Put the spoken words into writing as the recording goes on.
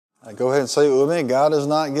Go ahead and say it with me. God has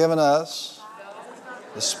not given us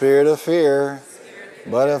the spirit of fear,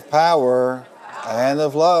 but of power and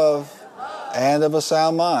of love and of a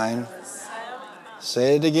sound mind.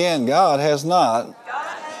 Say it again. God has not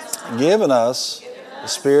given us the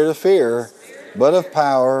spirit of fear, but of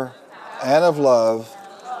power and of love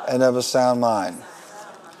and of a sound mind.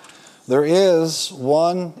 There is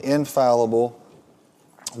one infallible,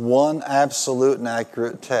 one absolute and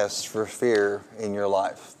accurate test for fear in your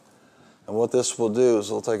life. And what this will do is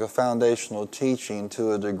it'll take a foundational teaching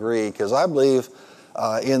to a degree, because I believe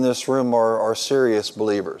in this room are serious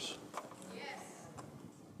believers.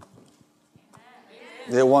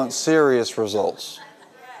 They want serious results.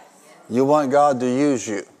 You want God to use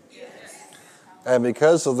you. And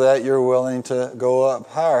because of that, you're willing to go up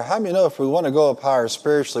higher. How many know if we want to go up higher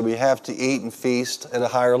spiritually, we have to eat and feast at a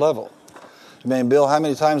higher level? I mean, Bill, how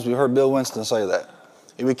many times have we heard Bill Winston say that?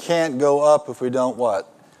 We can't go up if we don't what?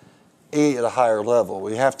 Eat at a higher level.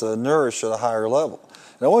 We have to nourish at a higher level.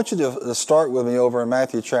 And I want you to start with me over in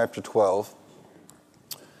Matthew chapter 12.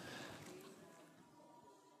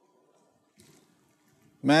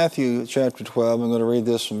 Matthew chapter 12, I'm going to read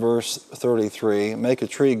this from verse 33. Make a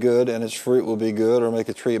tree good and its fruit will be good, or make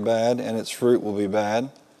a tree bad and its fruit will be bad.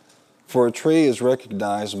 For a tree is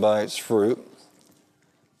recognized by its fruit.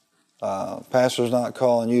 Pastor's not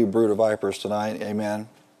calling you brood of vipers tonight, amen.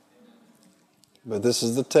 But this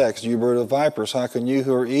is the text. You brood of vipers, how can you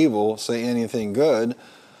who are evil say anything good?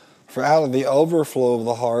 For out of the overflow of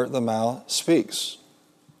the heart the mouth speaks.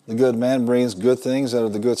 The good man brings good things out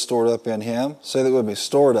of the good stored up in him. Say that with me,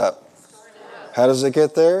 stored up. How does it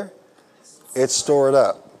get there? It's stored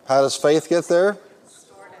up. How does faith get there?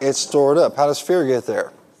 It's stored up. How does fear get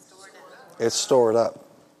there? It's stored up.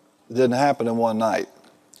 It didn't happen in one night.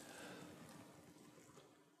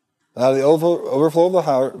 Out of the overflow of the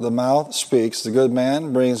heart, the mouth speaks. The good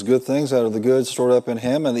man brings good things out of the good stored up in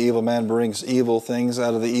him, and the evil man brings evil things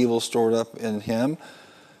out of the evil stored up in him.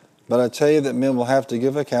 But I tell you that men will have to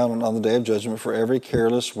give account on the day of judgment for every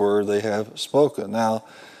careless word they have spoken. Now,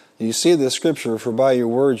 you see this scripture, for by your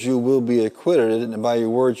words you will be acquitted, and by your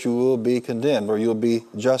words you will be condemned, or you'll be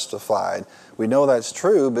justified. We know that's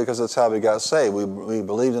true because that's how we got saved. We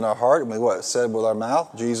believed in our heart, and we said with our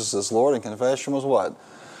mouth, Jesus is Lord, and confession was what?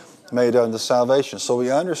 Made unto salvation. So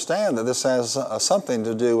we understand that this has something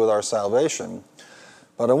to do with our salvation.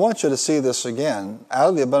 But I want you to see this again. Out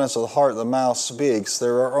of the abundance of the heart, the mouth speaks.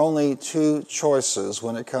 There are only two choices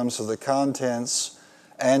when it comes to the contents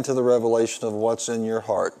and to the revelation of what's in your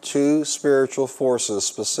heart. Two spiritual forces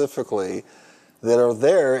specifically that are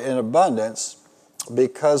there in abundance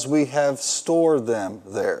because we have stored them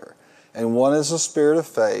there. And one is the spirit of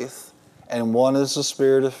faith, and one is the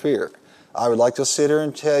spirit of fear. I would like to sit here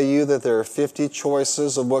and tell you that there are 50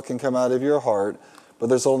 choices of what can come out of your heart, but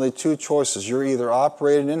there's only two choices. You're either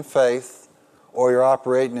operating in faith or you're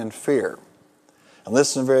operating in fear. And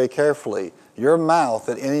listen very carefully. Your mouth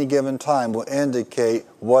at any given time will indicate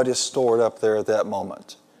what is stored up there at that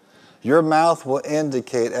moment. Your mouth will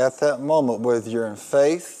indicate at that moment whether you're in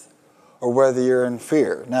faith or whether you're in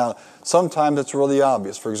fear. Now, sometimes it's really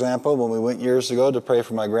obvious. For example, when we went years ago to pray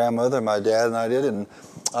for my grandmother, my dad and I did, and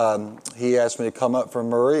he asked me to come up from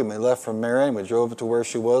Murray, and we left from Marion. We drove to where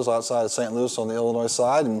she was outside of St. Louis on the Illinois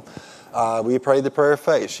side, and we prayed the prayer of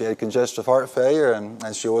faith. She had congestive heart failure,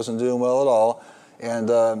 and she wasn't doing well at all.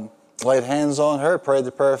 And laid hands on her, prayed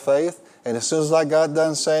the prayer of faith, and as soon as I got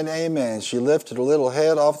done saying amen, she lifted her little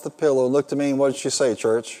head off the pillow and looked at me, and what did she say,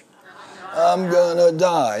 church? I'm going to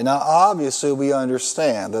die. Now, obviously, we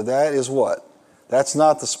understand that is what? That's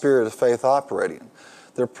not the spirit of faith operating.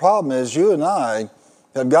 The problem is you and I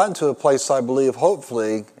have gotten to a place, I believe,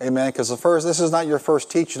 hopefully, amen, because this is not your first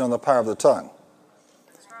teaching on the power of the tongue.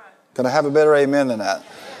 That's right. Can I have a better amen than that?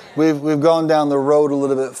 We've gone down the road a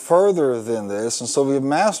little bit further than this, and so we've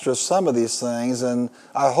mastered some of these things, and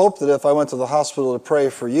I hope that if I went to the hospital to pray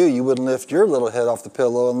for you, you wouldn't lift your little head off the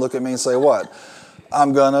pillow and look at me and say, what?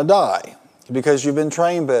 I'm going to die, because you've been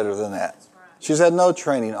trained better than that. She's had no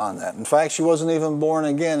training on that. In fact, she wasn't even born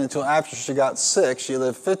again until after she got sick. She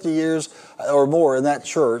lived 50 years or more in that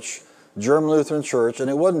church, German Lutheran church, and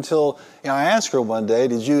it wasn't until I asked her one day,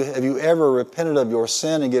 have you ever repented of your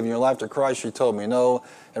sin and given your life to Christ? She told me no.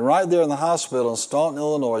 And right there in the hospital in Staunton,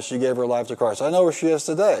 Illinois, she gave her life to Christ. I know where she is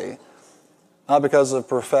today. Not because of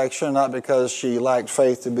perfection, not because she lacked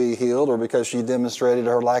faith to be healed or because she demonstrated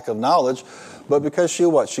her lack of knowledge, but because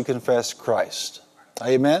she confessed Christ.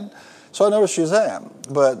 Amen? So I know where she's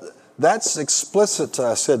at. But that's explicit to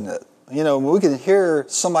us, isn't it? When we can hear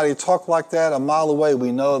somebody talk like that a mile away,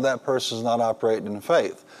 we know that person's not operating in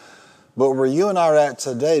faith. But where you and I are at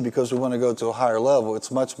today, because we want to go to a higher level,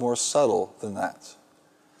 it's much more subtle than that.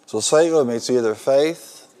 So say it with me. It's either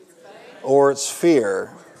faith or it's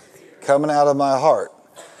fear coming out of my heart.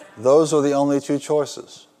 Those are the only two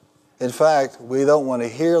choices. In fact, we don't want to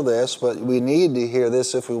hear this, but we need to hear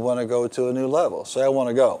this if we want to go to a new level. Say, I want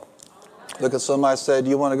to go. Look at somebody and say, do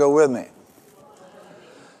you want to go with me?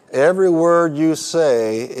 Every word you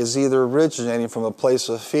say is either originating from a place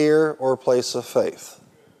of fear or a place of faith.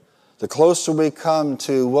 The closer we come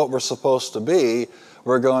to what we're supposed to be,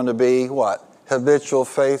 we're going to be what? Habitual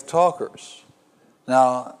faith talkers.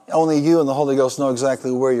 Now, only you and the Holy Ghost know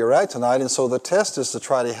exactly where you're at tonight, and so the test is to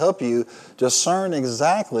try to help you discern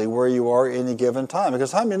exactly where you are at any given time.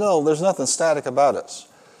 Because how many know there's nothing static about us?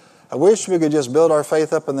 I wish we could just build our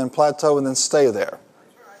faith up and then plateau and then stay there.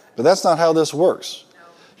 But that's not how this works.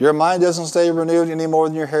 Your mind doesn't stay renewed any more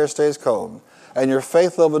than your hair stays combed. And your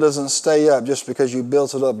faith level doesn't stay up just because you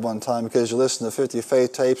built it up one time, because you listen to 50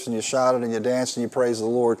 faith tapes and you shouted and you danced and you praised the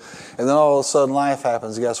Lord. And then all of a sudden life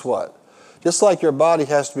happens. Guess what? Just like your body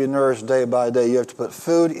has to be nourished day by day, you have to put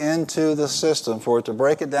food into the system for it to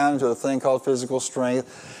break it down into a thing called physical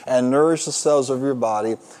strength and nourish the cells of your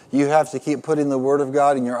body. You have to keep putting the Word of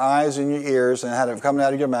God in your eyes and your ears and have it coming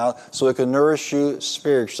out of your mouth so it can nourish you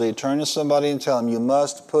spiritually. Turn to somebody and tell them you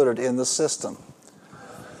must put it in the system.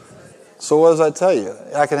 So what does I tell you?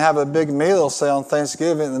 I can have a big meal, say on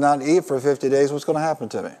Thanksgiving, and not eat for 50 days. What's going to happen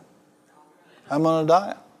to me? I'm going to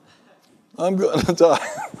die. I'm going to die.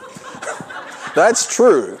 That's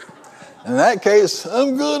true. In that case,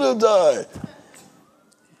 I'm going to die.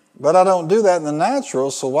 But I don't do that in the natural,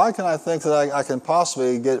 so why can I think that I can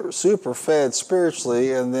possibly get super fed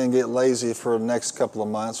spiritually and then get lazy for the next couple of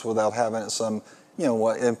months without having some,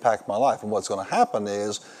 impact my life? And what's going to happen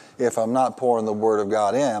is, if I'm not pouring the Word of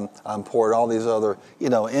God in, I'm pouring all these other,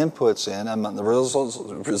 inputs in, and the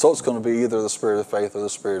result's going to be either the spirit of faith or the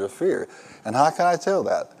spirit of fear. And how can I tell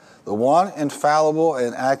that? The one infallible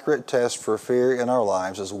and accurate test for fear in our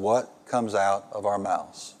lives is what comes out of our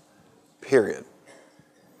mouths. Period.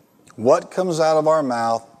 What comes out of our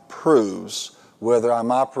mouth proves whether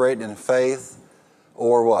I'm operating in faith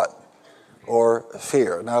or what? Or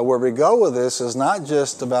fear. Now, where we go with this is not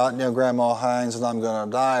just about, Grandma Hines and I'm going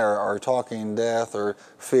to die, or talking death, or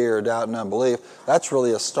fear, doubt, and unbelief. That's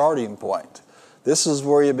really a starting point. This is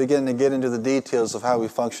where you begin to get into the details of how we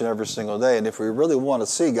function every single day. And if we really want to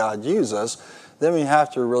see God use us, then we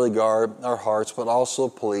have to really guard our hearts, but also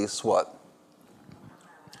police what?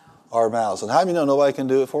 Our mouths. And how do you know nobody can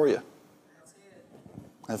do it for you?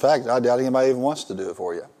 In fact, I doubt anybody even wants to do it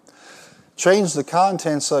for you. Change the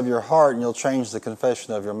contents of your heart and you'll change the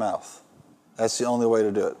confession of your mouth. That's the only way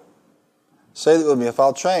to do it. Say that with me. If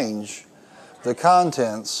I'll change the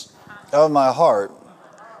contents of my heart,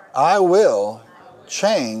 I will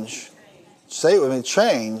change. Say it with me.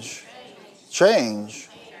 Change.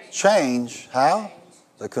 How?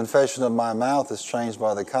 The confession of my mouth is changed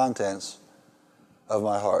by the contents of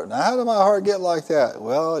my heart. Now, how did my heart get like that?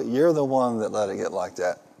 Well, you're the one that let it get like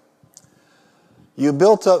that. You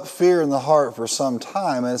built up fear in the heart for some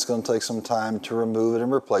time, and it's going to take some time to remove it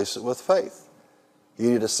and replace it with faith.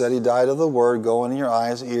 You need a steady diet of the Word going in your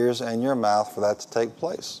eyes, ears, and your mouth for that to take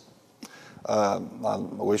place. I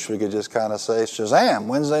wish we could just kind of say, Shazam,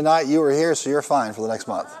 Wednesday night you were here, so you're fine for the next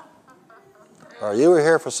month. Or you were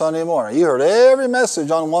here for Sunday morning. You heard every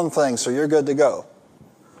message on one thing, so you're good to go.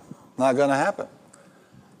 Not going to happen.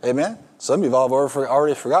 Amen? Some of you have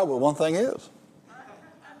already forgot what one thing is.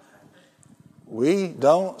 We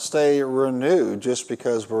don't stay renewed just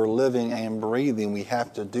because we're living and breathing. We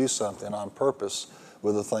have to do something on purpose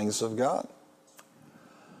with the things of God. I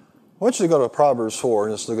want you to go to Proverbs 4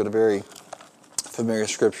 and just look at a very familiar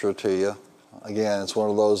scripture to you. Again, it's one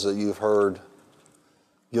of those that you've heard,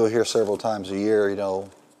 you'll hear several times a year,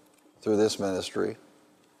 through this ministry.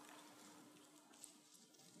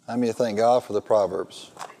 How many thank God for the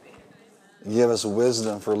Proverbs? Give us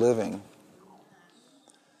wisdom for living.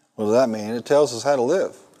 What does that mean? It tells us how to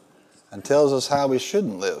live and tells us how we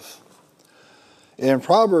shouldn't live. In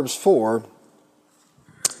Proverbs 4,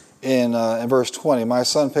 in verse 20, my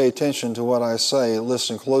son, pay attention to what I say.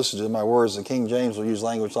 Listen closely to my words. The King James will use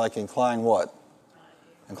language like incline what?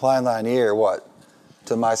 Incline thine ear what?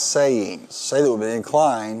 To my sayings. Say that with me.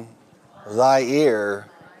 Incline thy ear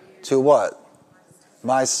to what?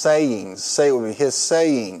 My sayings. Say it with me. His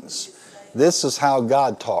sayings. This is how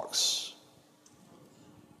God talks.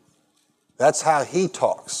 That's how He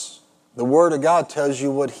talks. The Word of God tells you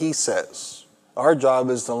what He says. Our job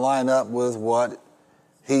is to line up with what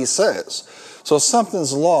He says. So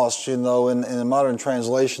something's lost, in a modern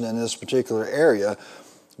translation in this particular area.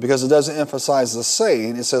 because it doesn't emphasize the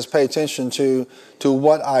saying. It says, pay attention to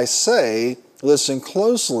what I say. Listen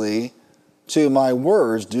closely to my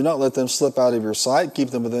words. Do not let them slip out of your sight. Keep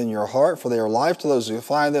them within your heart, for they are life to those who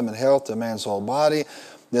find them and health to man's whole body.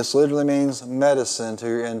 This literally means medicine to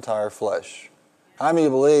your entire flesh. How many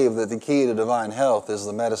believe that the key to divine health is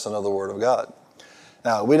the medicine of the Word of God?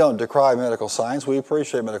 Now, we don't decry medical science. We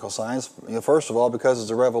appreciate medical science, first of all, because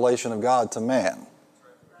it's a revelation of God to man.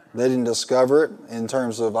 They didn't discover it in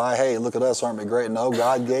terms of, hey, look at us, aren't we great? No,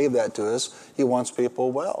 God gave that to us. He wants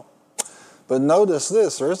people well. But notice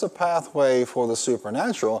this, there is a pathway for the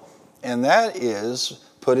supernatural, and that is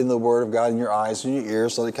putting the Word of God in your eyes and your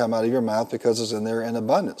ears, let it come out of your mouth because it's in there in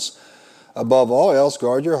abundance. Above all else,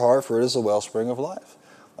 guard your heart, for it is the wellspring of life.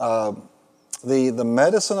 The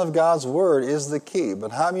medicine of God's Word is the key,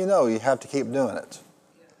 but how do you know you have to keep doing it?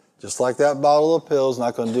 Just like that bottle of pills,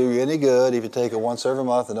 not going to do you any good if you take it once every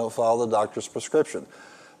month and don't follow the doctor's prescription.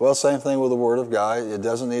 Well, same thing with the Word of God. It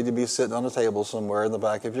doesn't need to be sitting on a table somewhere in the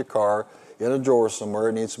back of your car, in a drawer somewhere.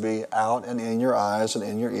 It needs to be out and in your eyes and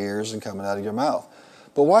in your ears and coming out of your mouth.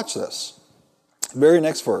 But watch this. Very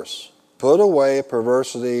next verse. Put away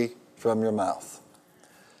perversity from your mouth.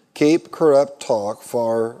 Keep corrupt talk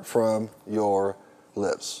far from your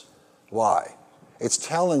lips. Why? It's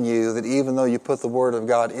telling you that even though you put the Word of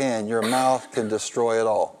God in, your mouth can destroy it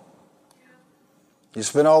all. You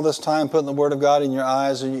spend all this time putting the Word of God in your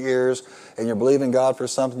eyes and your ears, and you're believing God for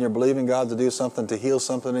something, you're believing God to do something, to heal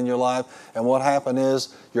something in your life, and what happened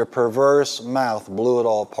is your perverse mouth blew it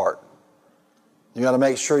all apart. You got to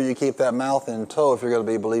make sure you keep that mouth in tow if you're going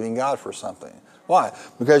to be believing God for something. Why?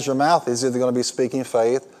 Because your mouth is either going to be speaking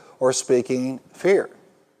faith or speaking fear.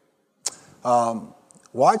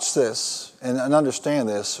 Watch this and understand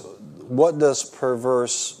this. What does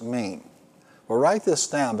perverse mean? Well, write this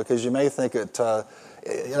down because you may think it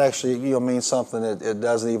actually means something it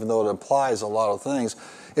doesn't, even though it implies a lot of things.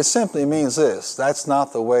 It simply means this. That's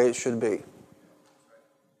not the way it should be.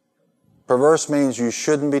 Perverse means you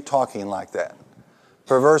shouldn't be talking like that.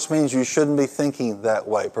 Perverse means you shouldn't be thinking that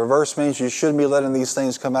way. Perverse means you shouldn't be letting these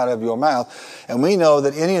things come out of your mouth. And we know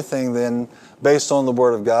that anything then, based on the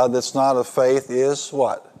Word of God, that's not of faith is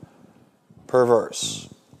what? Perverse.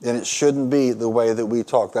 And it shouldn't be the way that we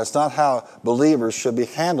talk. That's not how believers should be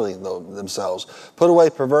handling themselves. Put away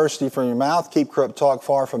perversity from your mouth. Keep corrupt talk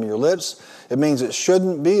far from your lips. It means it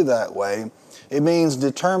shouldn't be that way. It means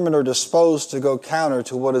determined or disposed to go counter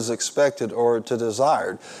to what is expected or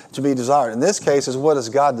to be desired. In this case, is what does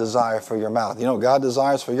God desire for your mouth? You know what God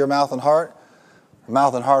desires for your mouth and heart? A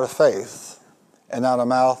mouth and heart of faith, and not a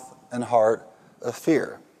mouth and heart of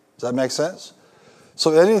fear. Does that make sense?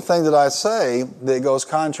 So anything that I say that goes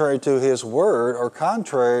contrary to His Word or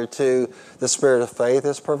contrary to the spirit of faith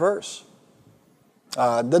is perverse.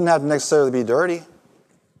 It doesn't have to necessarily be dirty.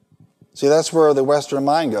 See, that's where the Western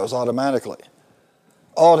mind goes automatically.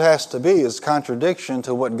 All it has to be is contradiction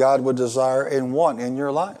to what God would desire and want in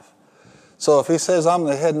your life. So if He says, I'm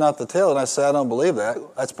the head, not the tail, and I say, I don't believe that,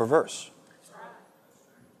 that's perverse.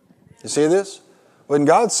 You see this? When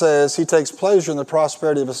God says He takes pleasure in the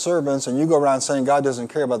prosperity of His servants, and you go around saying God doesn't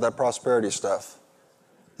care about that prosperity stuff,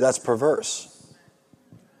 that's perverse.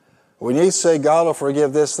 When you say God will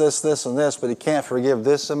forgive this, this, this, and this, but He can't forgive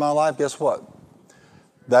this in my life, guess what?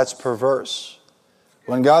 That's perverse.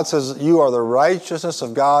 When God says you are the righteousness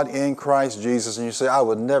of God in Christ Jesus, and you say, I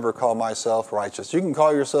would never call myself righteous. You can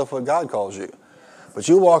call yourself what God calls you. But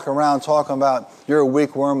you walk around talking about you're a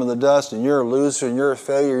weak worm in the dust, and you're a loser, and you're a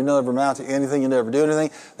failure, you never amount to anything, you never do anything.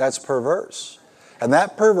 That's perverse. And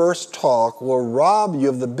that perverse talk will rob you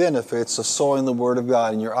of the benefits of sowing the Word of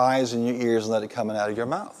God in your eyes and your ears and let it come out of your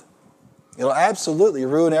mouth. It'll absolutely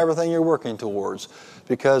ruin everything you're working towards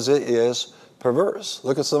because it is perverse.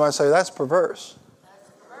 Look at somebody and say, that's perverse.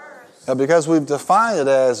 Now, because we've defined it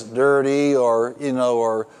as dirty or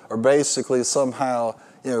basically somehow,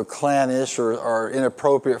 clannish or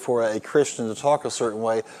inappropriate for a Christian to talk a certain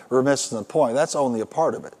way, we're missing the point. That's only a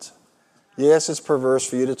part of it. Yes, it's perverse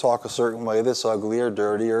for you to talk a certain way that's ugly or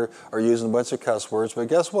dirty or using a bunch of cuss words, but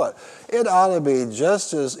guess what? It ought to be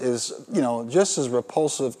just as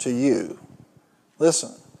repulsive to you.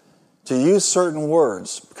 Listen, to use certain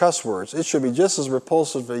words, cuss words, it should be just as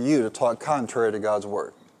repulsive for you to talk contrary to God's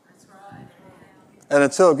Word. And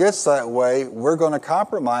until it gets that way, we're going to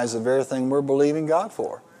compromise the very thing we're believing God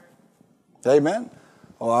for. Amen?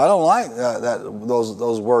 Well, I don't like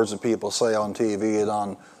those words that people say on TV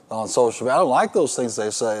and on social media. I don't like those things they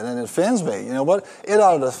say, and it offends me. You know what? It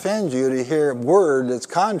ought to offend you to hear a word that's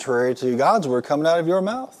contrary to God's Word coming out of your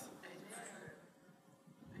mouth.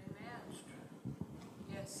 Amen.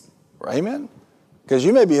 Yes. Amen? Because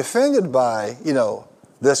you may be offended by,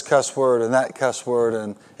 this cuss word and that cuss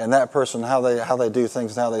word and that person, how they do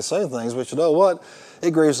things and how they say things. But you know what?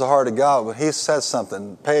 It grieves the heart of God when he says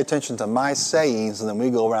something. Pay attention to my sayings, and then we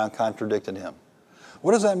go around contradicting him.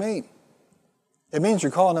 What does that mean? It means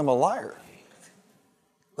you're calling him a liar.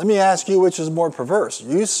 Let me ask you, which is more perverse?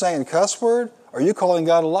 You saying cuss word, or are you calling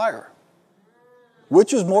God a liar?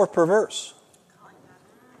 Which is more perverse?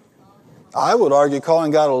 I would argue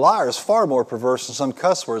calling God a liar is far more perverse than some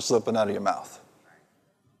cuss word slipping out of your mouth.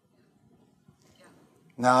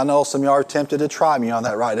 Now, I know some of you are tempted to try me on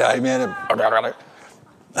that right now. Amen.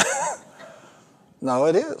 No,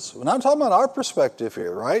 it is. When I'm talking about our perspective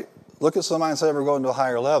here, right? Look at somebody and say we're going to a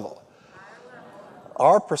higher level.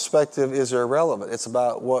 Our perspective is irrelevant. It's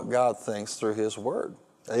about what God thinks through his word.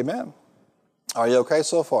 Amen. Are you okay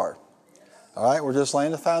so far? All right, we're just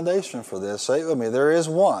laying the foundation for this. Say it with me. There is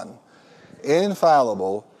one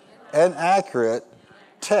infallible and accurate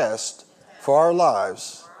test for our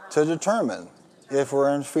lives to determine if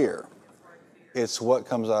we're in fear. It's what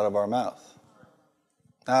comes out of our mouth.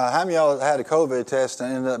 Now, how many of y'all had a COVID test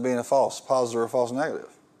and ended up being a false, positive or false negative?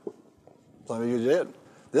 Some of you did.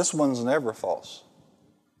 This one's never false.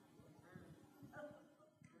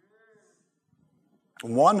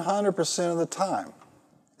 100% of the time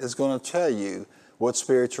is going to tell you what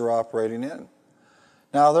spirit you're operating in.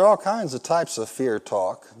 Now, there are all kinds of types of fear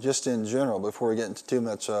talk, just in general, before we get into too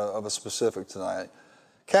much of a specific tonight.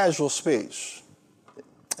 Casual speech.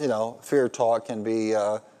 You know, fear talk can be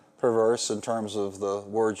perverse in terms of the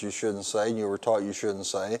words you shouldn't say, and you were taught you shouldn't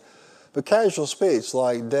say. But casual speech,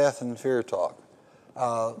 like death and fear talk.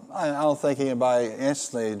 I don't think anybody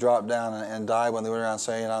instantly dropped down and died when they went around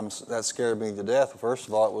saying, that scared me to death. First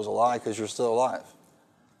of all, it was a lie because you're still alive.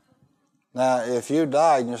 Now, if you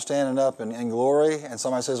died and you're standing up in glory and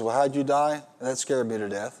somebody says, well, how'd you die? That scared me to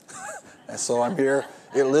death. And so I'm here.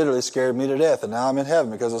 It literally scared me to death. And now I'm in heaven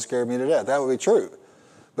because it scared me to death. That would be true.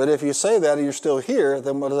 But if you say that and you're still here,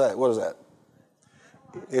 then what is that? What is that?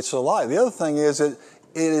 It's a lie. The other thing is that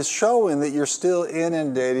it is showing that you're still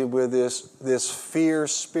inundated with this fear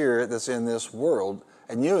spirit that's in this world.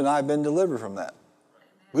 And you and I have been delivered from that.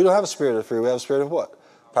 We don't have a spirit of fear. We have a spirit of what?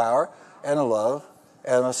 Power and a love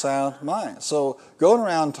and a sound mind. So going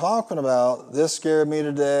around talking about this scared me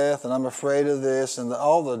to death and I'm afraid of this and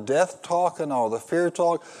all the death talk and all the fear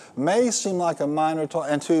talk may seem like a minor talk.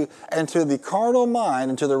 And to the carnal mind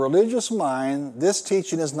and to the religious mind, this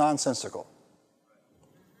teaching is nonsensical.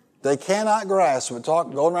 They cannot grasp it.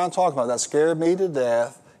 Going around talking about that scared me to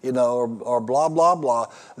death, you know, or blah, blah, blah.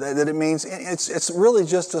 That it means it's really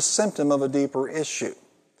just a symptom of a deeper issue.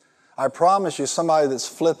 I promise you, somebody that's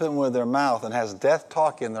flippant with their mouth and has death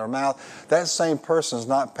talk in their mouth, that same person is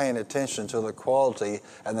not paying attention to the quality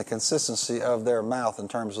and the consistency of their mouth in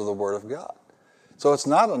terms of the Word of God. So it's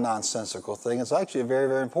not a nonsensical thing. It's actually very,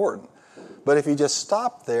 very important. But if you just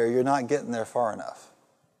stop there, you're not getting there far enough.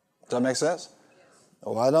 Does that make sense?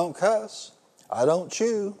 Oh, I don't cuss. I don't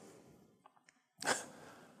chew.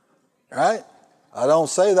 Right? I don't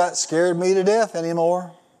say that scared me to death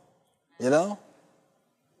anymore. You know?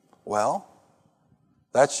 Well,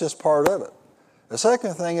 that's just part of it. The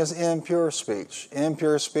second thing is impure speech.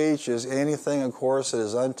 Impure speech is anything, of course, that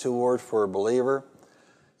is untoward for a believer,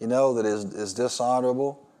 you know, that is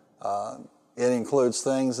dishonorable. It includes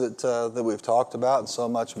things that we've talked about and so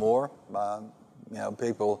much more. You know,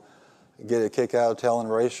 people get a kick out of telling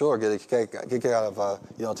racial or get a kick out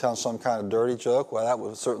of, telling some kind of dirty joke. Well, that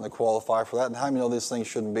would certainly qualify for that. And how many know these things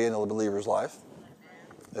shouldn't be in a believer's life?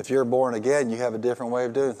 If you're born again, you have a different way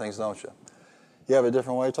of doing things, don't you? You have a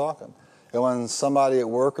different way of talking. And when somebody at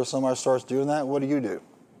work or somebody starts doing that, what do? You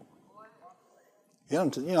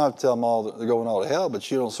don't have to tell them all that they're going all to hell, but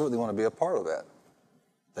you don't certainly want to be a part of that.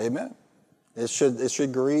 Amen. It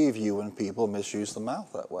should grieve you when people misuse the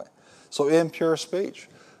mouth that way. So impure speech.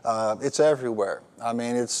 It's everywhere. I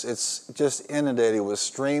mean, it's just inundated with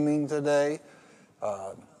streaming today.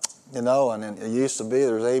 And it used to be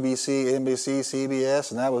there's ABC, NBC,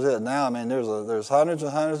 CBS, and that was it. Now, I mean, there's hundreds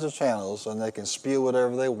and hundreds of channels, and they can spew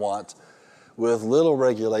whatever they want with little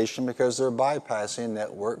regulation because they're bypassing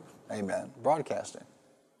network, broadcasting.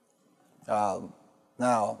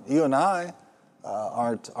 Now, you and I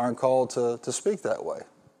aren't called to speak that way.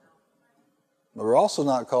 But we're also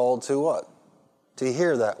not called to what? To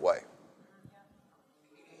hear that way.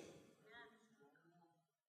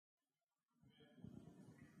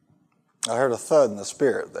 I heard a thud in the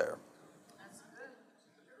spirit there.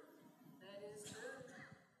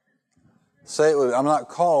 Say it with me. I'm not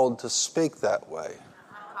called to speak that way.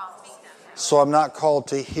 So I'm not called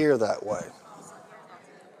to hear that way.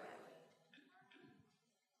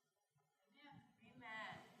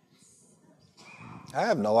 I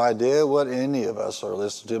have no idea what any of us are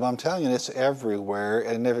listening to, but I'm telling you, it's everywhere.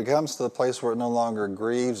 And if it comes to the place where it no longer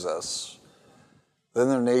grieves us, then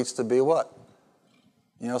there needs to be what?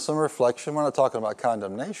 Some reflection. We're not talking about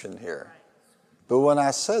condemnation here. But when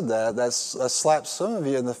I said that slapped some of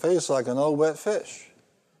you in the face like an old wet fish.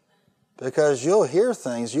 Because you'll hear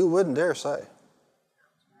things you wouldn't dare say.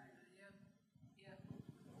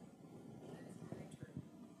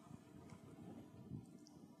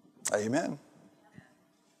 Amen.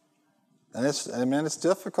 And it's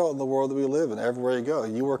difficult in the world that we live in. Everywhere you go,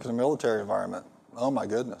 you work in a military environment. Oh my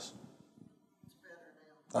goodness.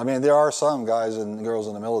 I mean, there are some guys and girls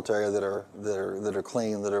in the military that are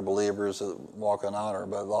clean, that are believers, that walk in honor.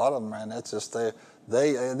 But a lot of them, man, it's just they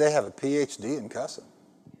have a PhD in cussing.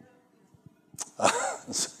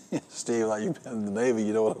 Steve, like you've been in the Navy,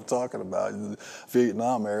 you know what I'm talking about. In the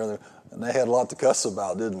Vietnam era, and they had a lot to cuss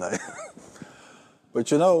about, didn't they? But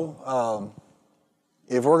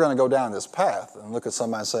if we're going to go down this path and look at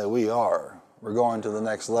somebody and say, we're going to the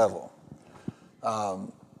next level.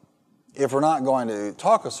 If we're not going to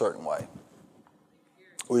talk a certain way,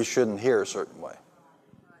 we shouldn't hear a certain way.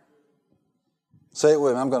 Say it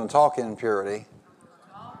with me, I'm going to talk in purity,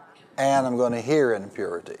 and I'm going to hear in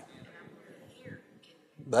purity.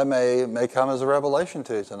 That may come as a revelation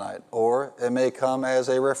to you tonight, or it may come as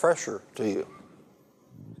a refresher to you.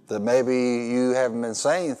 That maybe you haven't been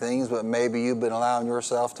saying things, but maybe you've been allowing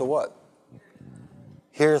yourself to what?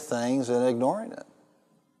 Hear things and ignoring it.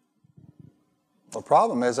 The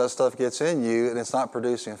problem is that stuff gets in you and it's not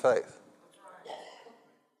producing faith.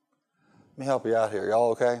 Let me help you out here.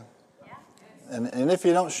 Y'all okay? And if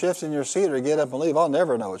you don't shift in your seat or get up and leave, I'll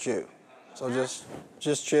never know it's you. So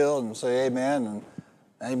just chill and say amen. And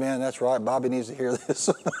amen, that's right. Bobby needs to hear this.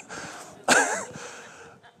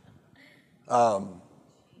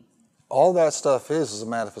 All that stuff is a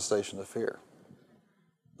manifestation of fear.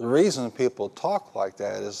 The reason people talk like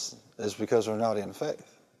that is because they're not in faith.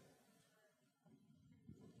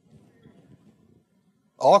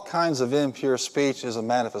 All kinds of impure speech is a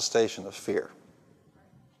manifestation of fear.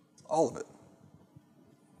 All of it.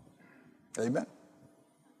 Amen.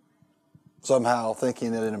 Somehow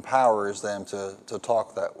thinking that it empowers them to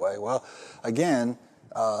talk that way. Well, again,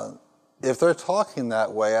 if they're talking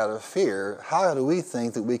that way out of fear, how do we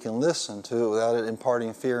think that we can listen to it without it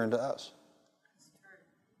imparting fear into us?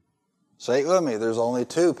 Say it with me. There's only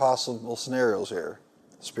two possible scenarios here.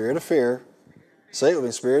 Spirit of fear. Say it with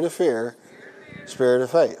me. Spirit of fear. Spirit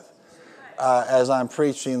of faith. As I'm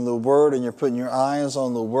preaching the Word and you're putting your eyes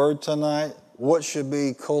on the Word tonight, what should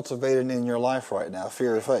be cultivated in your life right now?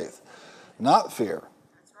 Fear of faith. Not fear.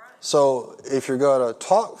 So if you're going to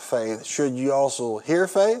talk faith, should you also hear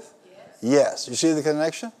faith? Yes. You see the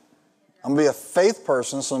connection? I'm going to be a faith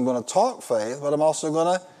person, so I'm going to talk faith, but I'm also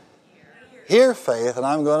going to hear faith, and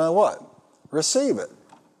I'm going to what? Receive it.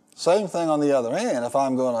 Same thing on the other hand. If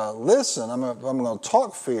I'm going to listen, I'm going to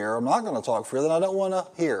talk fear, I'm not going to talk fear, then I don't want to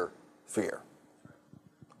hear fear.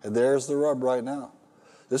 And there's the rub right now.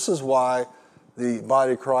 This is why the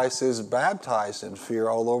body of Christ is baptized in fear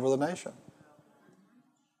all over the nation.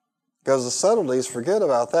 Because the subtleties, forget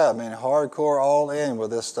about that. I mean, hardcore, all in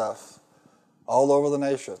with this stuff. All over the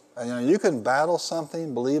nation. And you can battle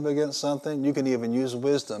something, believe against something. You can even use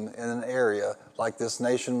wisdom in an area like this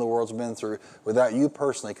nation the world's been through without you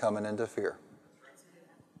personally coming into fear.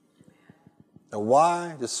 Now,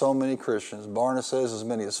 why do so many Christians, Barna says as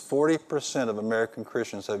many as 40% of American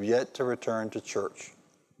Christians have yet to return to church?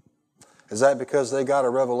 Is that because they got a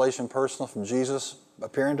revelation personal from Jesus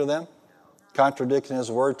appearing to them? Contradicting His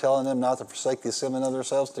word, telling them not to forsake the assembling of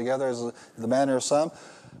themselves together as the manner of some?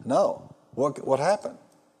 No. What happened?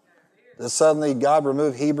 Did suddenly God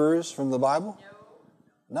remove Hebrews from the Bible?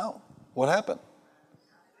 No. What happened?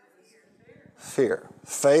 Fear.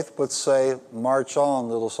 Faith would say, march on,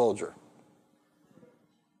 little soldier.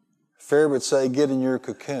 Fear would say, get in your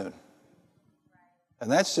cocoon. And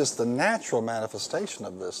that's just the natural manifestation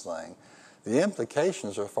of this thing. The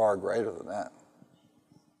implications are far greater than that.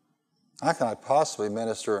 How can I possibly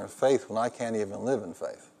minister in faith when I can't even live in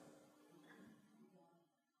faith?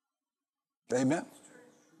 Amen.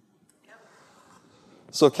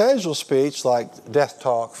 So casual speech, like death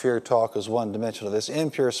talk, fear talk, is one dimension of this.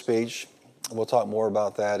 Impure speech, we'll talk more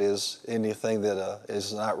about that, is anything that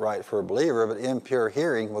is not right for a believer, but impure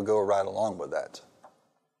hearing will go right along with that.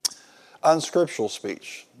 Unscriptural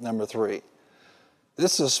speech, number 3.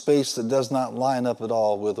 This is speech that does not line up at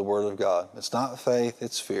all with the Word of God. It's not faith,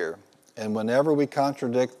 it's fear. And whenever we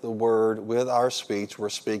contradict the Word with our speech, we're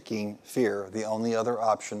speaking fear, the only other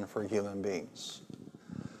option for human beings.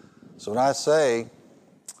 So when I say,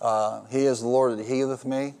 He is the Lord that healeth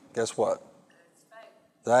me, guess what?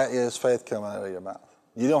 That is faith coming out of your mouth.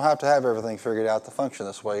 You don't have to have everything figured out to function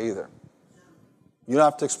this way either. You don't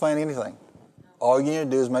have to explain anything. All you need to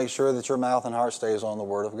do is make sure that your mouth and heart stays on the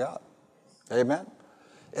Word of God. Amen?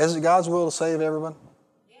 Is it God's will to save everyone?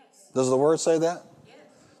 Yes. Does the Word say that? Yes.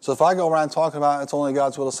 So if I go around talking about it's only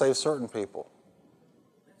God's will to save certain people,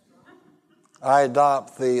 I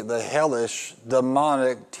adopt the hellish,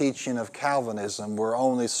 demonic teaching of Calvinism where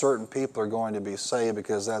only certain people are going to be saved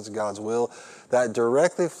because that's God's will. That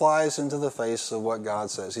directly flies into the face of what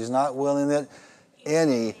God says. He's not willing that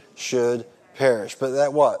any should perish. But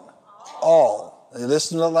that what? All. You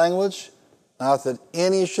listen to the language? Not that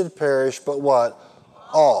any should perish, but what?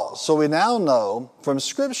 All. So we now know from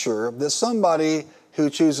Scripture that somebody who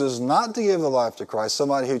chooses not to give the life to Christ,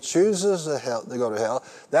 somebody who chooses to go to hell,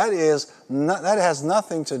 that has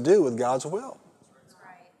nothing to do with God's will.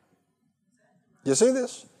 You see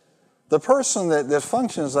this? The person that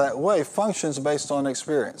functions that way functions based on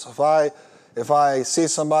experience. If I see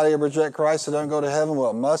somebody reject Christ and don't go to heaven,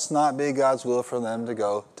 well, it must not be God's will for them to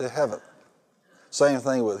go to heaven. Same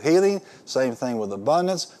thing with healing, same thing with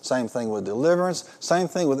abundance, same thing with deliverance, same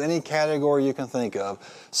thing with any category you can think of.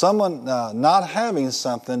 Someone not having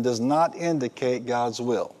something does not indicate God's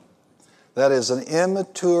will. That is an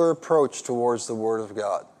immature approach towards the Word of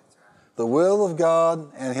God. The will of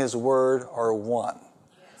God and His Word are one,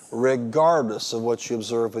 regardless of what you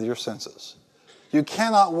observe with your senses. You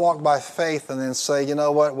cannot walk by faith and then say, you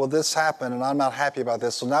know what, well, this happened and I'm not happy about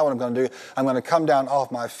this, so now what I'm going to do, I'm going to come down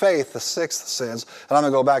off my faith, the sixth sense, and I'm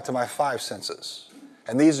going to go back to my five senses.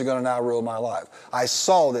 And these are going to now rule my life. I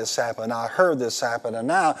saw this happen, I heard this happen, and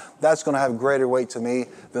now that's going to have greater weight to me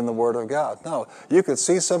than the Word of God. No, you could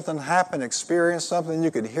see something happen, experience something,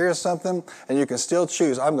 you could hear something, and you can still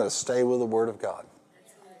choose, I'm going to stay with the Word of God.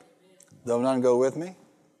 Though none go with me?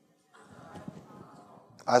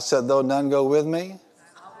 I said, though none go with me?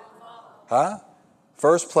 Huh?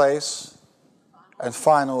 First place and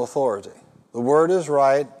final authority. The Word is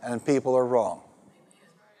right and people are wrong.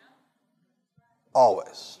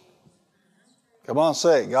 Always. Come on,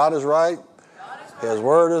 say it. God is right. His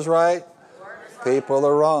Word is right. People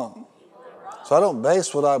are wrong. So I don't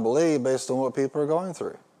base what I believe based on what people are going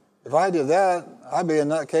through. If I did that, I'd be a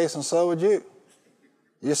nutcase and so would you.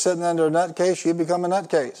 You're sitting under a nutcase, you become a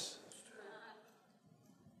nutcase.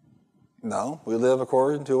 No, we live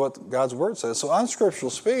according to what God's Word says. So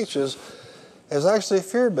unscriptural speech is actually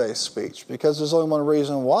fear-based speech because there's only one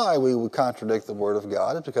reason why we would contradict the Word of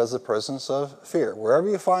God. It's because of the presence of fear. Wherever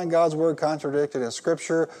you find God's Word contradicted in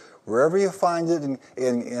Scripture, wherever you find it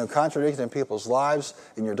in contradicted in people's lives,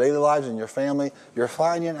 in your daily lives, in your family, you're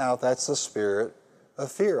finding out that's the spirit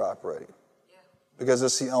of fear operating. Because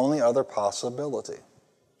it's the only other possibility.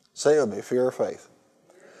 Say it with me, fear or faith.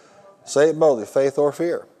 Say it boldly, faith or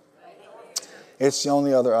fear. It's the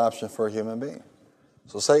only other option for a human being.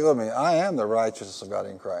 So say it with me. I am the righteousness of God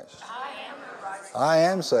in Christ. I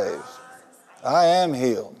am saved. I am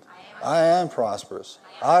healed. I am prosperous.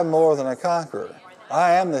 I'm more than a conqueror.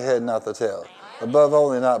 I am the head, not the tail. Above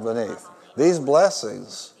only, not beneath. These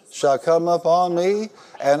blessings shall come upon me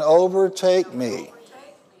and overtake me.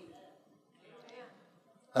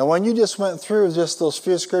 And when you just went through just those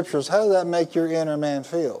few scriptures, how did that make your inner man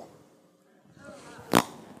feel?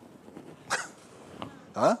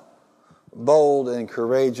 Huh? Bold and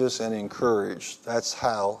courageous and encouraged. That's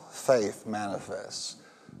how faith manifests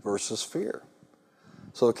versus fear.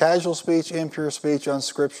 So casual speech, impure speech,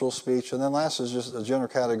 unscriptural speech, and then last is just a general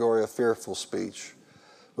category of fearful speech,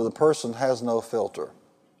 where the person has no filter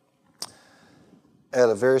at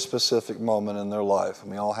a very specific moment in their life,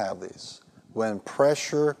 and we all have these. When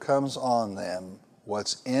pressure comes on them,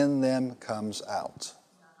 what's in them comes out.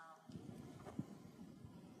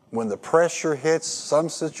 When the pressure hits some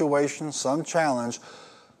situation, some challenge,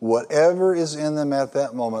 whatever is in them at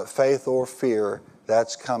that moment, faith or fear,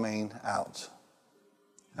 that's coming out.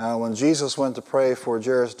 Now, when Jesus went to pray for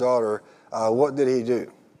Jairus' daughter, what did he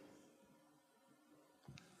do?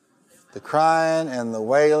 The crying and the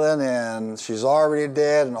wailing and she's already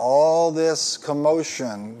dead and all this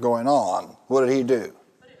commotion going on. What did he do?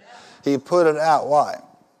 He put it out. Why?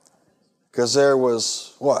 Because there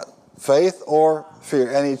was what? Faith or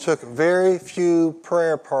fear. And he took very few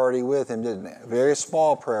prayer party with him, didn't he? A very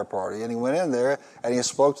small prayer party. And he went in there and he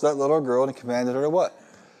spoke to that little girl and he commanded her to what?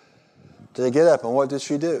 To get up. And what did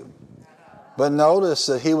she do? But notice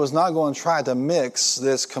that he was not going to try to mix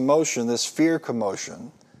this commotion, this fear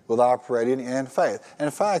commotion, with operating in faith.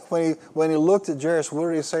 In fact, when he looked at Jairus, what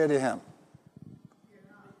did he say to him?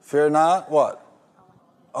 Fear not, what?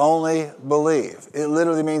 Only believe. It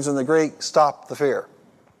literally means in the Greek, stop the fear.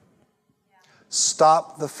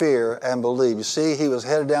 Stop the fear and believe. You see, he was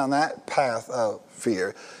headed down that path of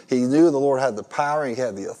fear. He knew the Lord had the power, he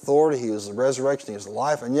had the authority, he was the resurrection, he was the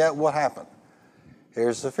life, and yet what happened?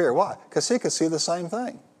 Here's the fear. Why? Because he could see the same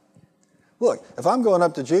thing. Look, if I'm going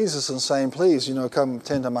up to Jesus and saying, please, come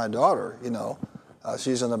tend to my daughter,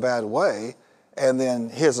 she's in a bad way, and then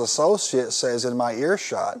his associate says in my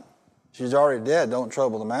earshot, she's already dead, don't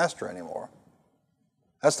trouble the master anymore.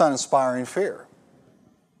 That's not inspiring fear.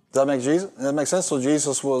 Does that make sense? So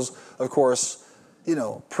Jesus was, of course,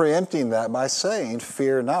 preempting that by saying,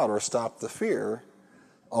 fear not, or stop the fear,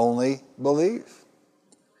 only believe.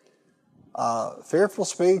 Fearful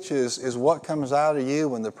speech is what comes out of you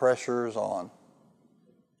when the pressure is on.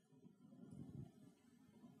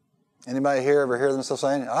 Anybody here ever hear themselves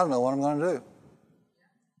saying, I don't know what I'm going to do?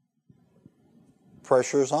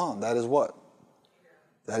 Pressure's on. That is what?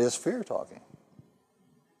 That is fear talking.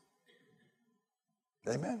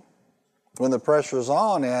 Amen. When the pressure's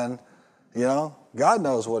on and, God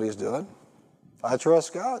knows what he's doing. I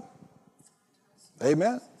trust God.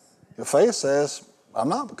 Amen. Your faith says, I'm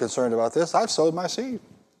not concerned about this. I've sowed my seed.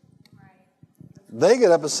 They get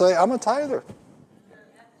up and say, I'm a tither.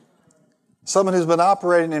 Someone who's been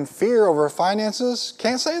operating in fear over finances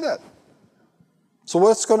can't say that. So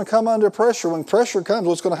what's going to come under pressure? When pressure comes,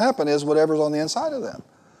 what's going to happen is whatever's on the inside of them.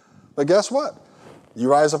 But guess what? You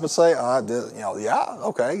rise up and say,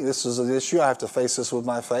 okay, this is an issue. I have to face this with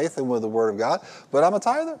my faith and with the Word of God. But I'm a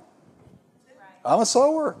tither. I'm a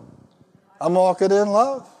sower. I'm walking in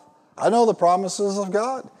love. I know the promises of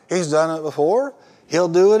God. He's done it before. He'll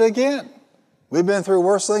do it again. We've been through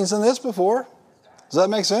worse things than this before. Does that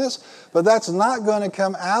make sense? But that's not going to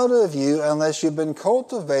come out of you unless you've been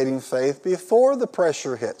cultivating faith before the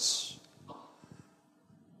pressure hits.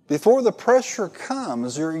 Before the pressure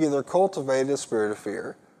comes, you're either cultivating a spirit of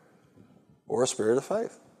fear or a spirit of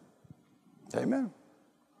faith. Amen.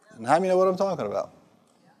 And how many know what I'm talking about?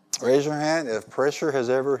 Raise your hand if pressure has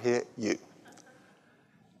ever hit you.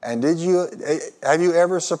 And have you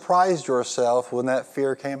ever surprised yourself when that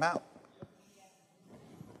fear came out?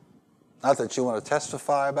 Not that you want to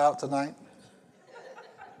testify about tonight.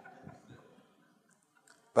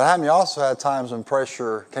 But how many also had times when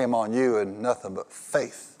pressure came on you and nothing but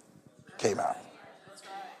faith came out?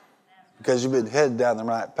 Because you've been headed down the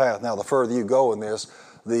right path. Now, the further you go in this,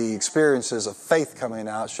 the experiences of faith coming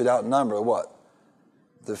out should outnumber what?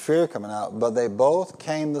 The fear coming out. But they both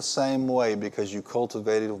came the same way because you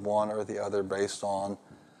cultivated one or the other based on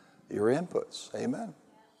your inputs. Amen.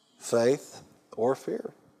 Faith or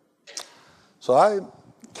fear. So I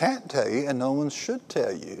can't tell you, and no one should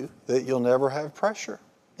tell you, that you'll never have pressure.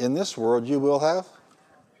 In this world, you will have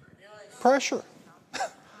pressure.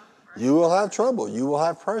 You will have trouble. You will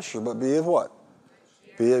have pressure. But be of what?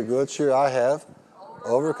 Be of good cheer. I have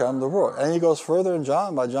overcome the world. And he goes further in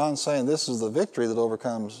John by John saying this is the victory that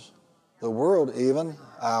overcomes the world, even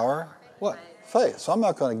our what? Faith. So I'm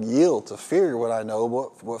not going to yield to fear when I know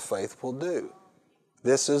what faith will do.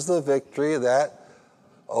 This is the victory that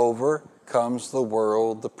overcomes the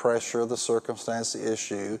world, the pressure, the circumstance, the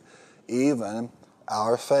issue, even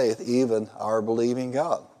our faith, even our believing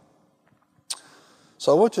God.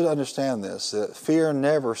 So I want you to understand this, that fear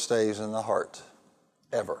never stays in the heart,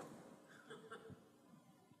 ever.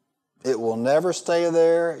 It will never stay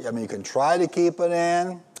there. I mean, you can try to keep it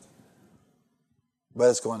in, but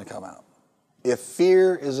it's going to come out. If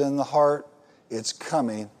fear is in the heart, it's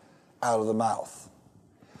coming out of the mouth.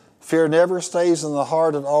 Fear never stays in the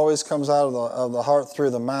heart. It always comes out of the heart through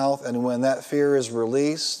the mouth. And when that fear is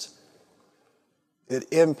released,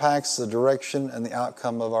 it impacts the direction and the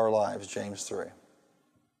outcome of our lives, James 3.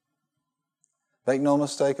 Make no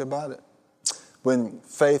mistake about it. When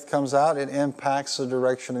faith comes out, it impacts the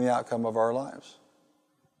direction and the outcome of our lives.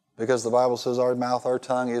 Because the Bible says our mouth, our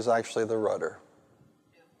tongue is actually the rudder.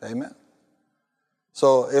 Amen.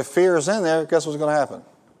 So if fear is in there, guess what's going to happen?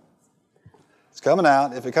 It's coming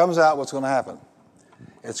out. If it comes out, what's going to happen?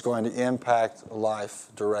 It's going to impact life,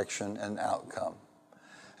 direction, and outcome.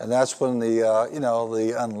 And that's when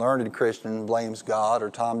the unlearned Christian blames God or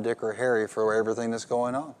Tom, Dick, or Harry for everything that's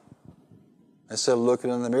going on. Instead of looking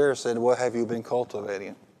in the mirror and saying, what have you been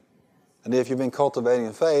cultivating? And if you've been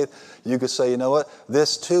cultivating faith, you could say, you know what?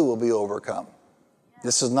 This too will be overcome.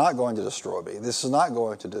 This is not going to destroy me. This is not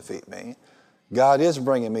going to defeat me. God is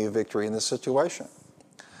bringing me victory in this situation.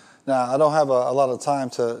 Now, I don't have a lot of time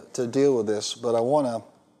to deal with this, but I want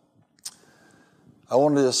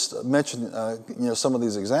to just mention some of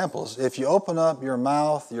these examples. If you open up your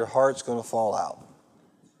mouth, your heart's going to fall out.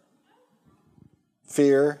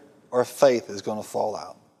 Fear or faith is going to fall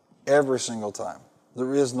out every single time.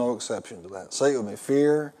 There is no exception to that. Say it with me.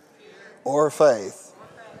 Fear or faith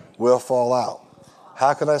will fall out.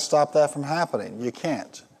 How can I stop that from happening? You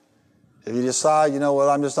can't. If you decide, you know what,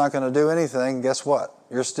 I'm just not going to do anything, guess what?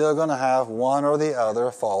 You're still going to have one or the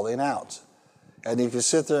other falling out. And if you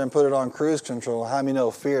sit there and put it on cruise control, how many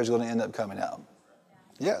know fear is going to end up coming out?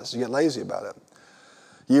 Yes, you get lazy about it.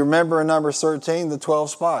 You remember in Numbers 13, the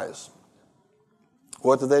 12 spies.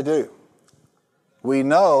 What did they do? We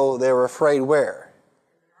know they were afraid where?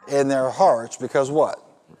 In their hearts, because what?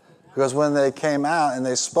 Because when they came out and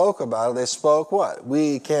they spoke about it, they spoke what?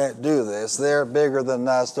 We can't do this. They're bigger than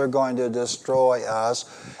us. They're going to destroy us.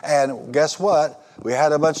 And guess what? We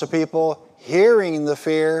had a bunch of people hearing the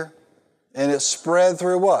fear, and it spread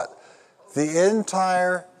through what? The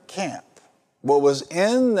entire camp. What was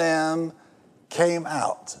in them came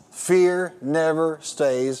out. Fear never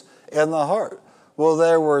stays in the heart. Well,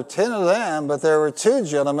 there were 10 of them, but there were 2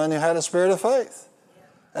 gentlemen who had a spirit of faith.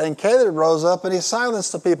 And Caleb rose up and he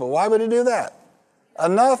silenced the people. Why would he do that?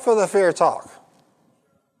 Enough for the fear talk.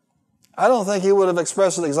 I don't think he would have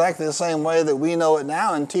expressed it exactly the same way that we know it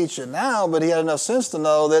now and teach it now, but he had enough sense to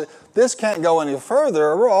know that this can't go any further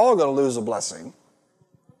or we're all going to lose a blessing.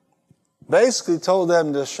 Basically told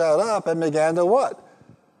them to shut up and began to what?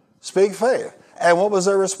 Speak faith. And what was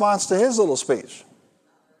their response to his little speech?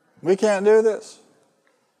 We can't do this.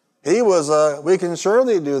 He was, we can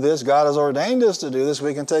surely do this. God has ordained us to do this.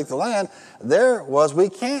 We can take the land. There was, we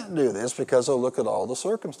can't do this because, oh, look at all the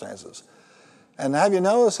circumstances. And have you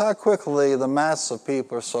noticed how quickly the mass of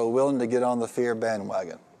people are so willing to get on the fear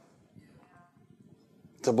bandwagon?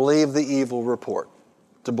 To believe the evil report.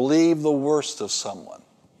 To believe the worst of someone.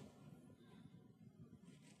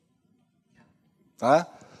 Huh?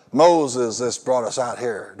 Moses just brought us out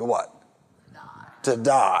here to what? To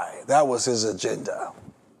die. That was his agenda.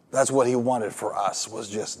 That's what he wanted for us, was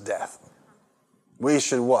just death. We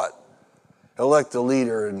should what? Elect a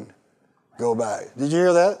leader and go back. Did you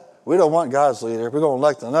hear that? We don't want God's leader. We're going to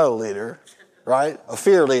elect another leader, right? A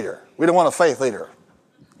fear leader. We don't want a faith leader.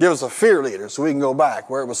 Give us a fear leader so we can go back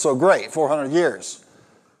where it was so great, 400 years.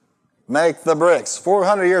 Make the bricks.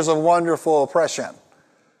 400 years of wonderful oppression.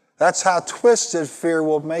 That's how twisted fear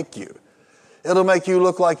will make you. It'll make you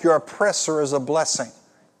look like your oppressor is a blessing.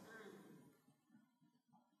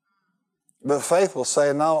 But faith will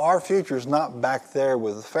say, no, our future's not back there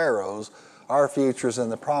with the pharaohs. Our future's in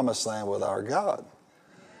the promised land with our God.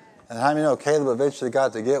 And how many know Caleb eventually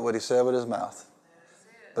got to get what he said with his mouth?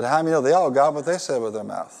 But how many know they all got what they said with their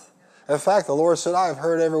mouth? In fact, the Lord said, I've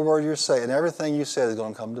heard every word you say, and everything you said is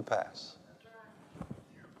going to come to pass.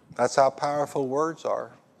 That's how powerful words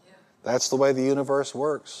are. That's the way the universe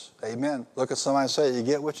works. Amen. Look at somebody and say, you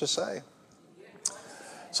get what you say.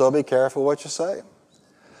 So be careful what you say.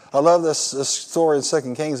 I love this story in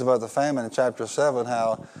 2 Kings about the famine in chapter 7,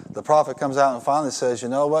 how the prophet comes out and finally says, you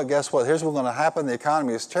know what, guess what? Here's what's going to happen. The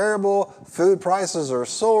economy is terrible. Food prices are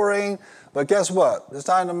soaring. But guess what? This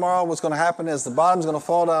time tomorrow, what's going to happen is the bottom's going to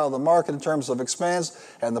fall out of the market in terms of expense,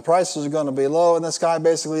 and the prices are going to be low, and this guy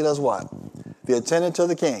basically does what? Be attendant to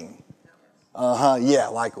the king. Yeah,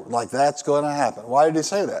 like that's going to happen. Why did he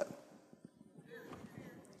say that?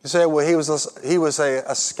 You say, well, he was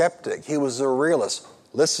a skeptic. He was a realist.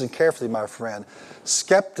 Listen carefully, my friend.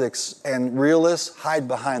 Skeptics and realists hide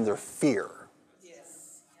behind their fear.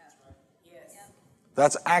 Yes.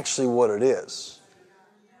 That's actually what it is.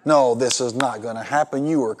 No, this is not going to happen.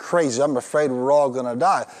 You are crazy. I'm afraid we're all going to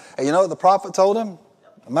die. And you know what the prophet told him?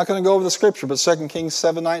 I'm not going to go over the scripture, but 2 Kings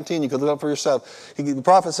 7:19, you can look it up for yourself. The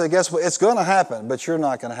prophet said, guess what? It's going to happen, but you're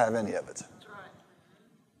not going to have any of it.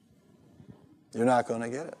 You're not going to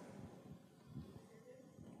get it.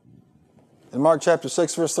 In Mark chapter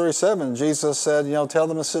 6, verse 37, Jesus said, tell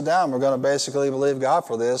them to sit down. We're going to basically believe God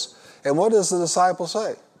for this. And what does the disciple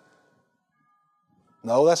say?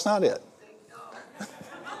 No, that's not it.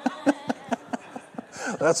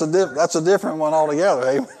 That's a different one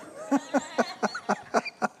altogether.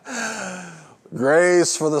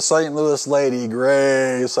 Grace for the St. Louis lady.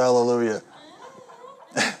 Grace, hallelujah.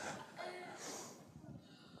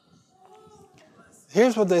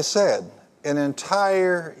 Here's what they said. An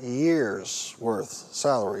entire year's worth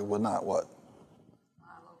salary would not what?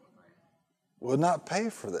 Would not pay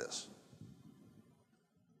for this.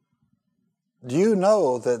 Do you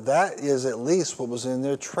know that is at least what was in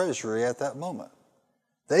their treasury at that moment?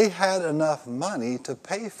 They had enough money to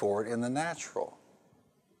pay for it in the natural.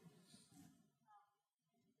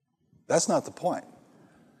 That's not the point.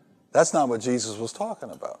 That's not what Jesus was talking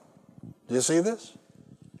about. Do you see this?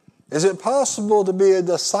 Is it possible to be a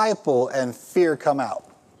disciple and fear come out?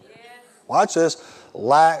 Yes. Watch this.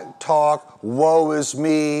 Lack, talk, woe is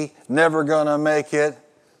me, never going to make it.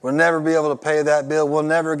 We'll never be able to pay that bill. We'll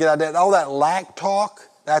never get out of debt. All that lack talk,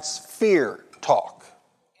 that's fear talk.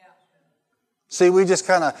 Yeah. See, we just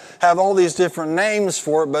kind of have all these different names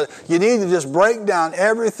for it, but you need to just break down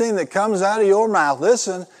everything that comes out of your mouth.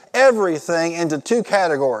 Listen, everything into two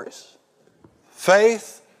categories: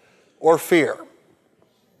 faith or fear.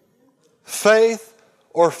 Faith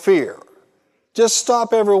or fear. Just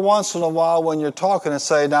stop every once in a while when you're talking and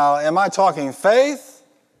say, now, am I talking faith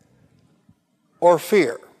or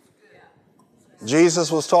fear? Jesus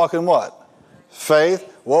was talking what? Faith.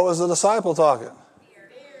 What was the disciple talking?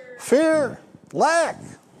 Fear. Lack.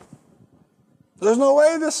 There's no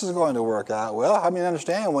way this is going to work out well. I mean,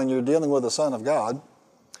 understand when you're dealing with the Son of God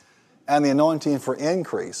and the anointing for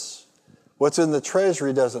increase, what's in the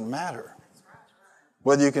treasury doesn't matter.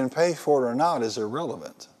 Whether you can pay for it or not is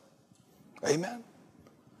irrelevant. Amen.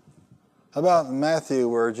 How about Matthew,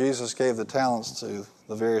 where Jesus gave the talents to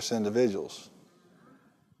the various individuals?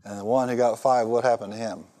 And the one who got 5, what happened to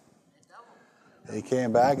him? He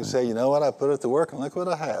came back and said, you know what, I put it to work and look what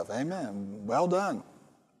I have. Amen. Well done.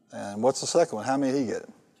 And what's the second one? How many did he get?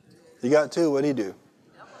 He got 2. What did he do?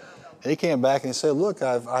 He came back and he said, look,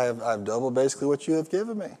 I've doubled basically what you have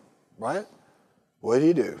given me. Right? What did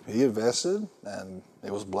he do? He invested and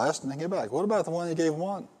it was blessed and he came back. What about the one he gave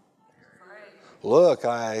 1? Look,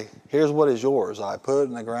 here's what is yours. I put it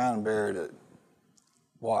in the ground and buried it.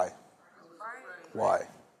 Why? Why?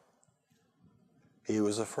 He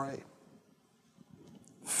was afraid.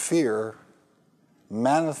 Fear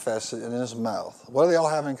manifested in his mouth. What do they all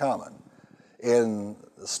have in common? In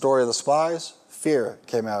the story of the spies, fear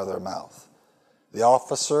came out of their mouth. The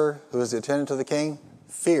officer who was the attendant to the king,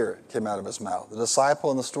 fear came out of his mouth. The disciple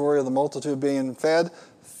in the story of the multitude being fed,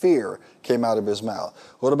 fear came out of his mouth.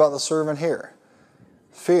 What about the servant here?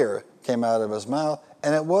 Fear came out of his mouth,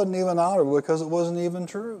 and it wasn't even honorable because it wasn't even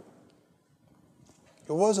true.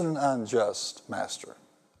 It wasn't an unjust master.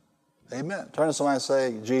 Amen. Turn to somebody and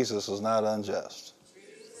say, Jesus is not unjust.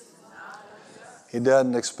 He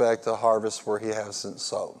doesn't expect a harvest where he hasn't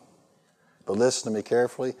sown. But listen to me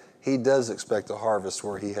carefully. He does expect a harvest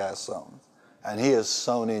where he has sown. And he has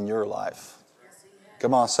sown in your life.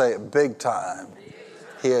 Come on, say it big time.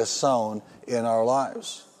 He has sown in our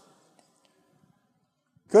lives.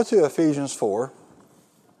 Go to Ephesians 4.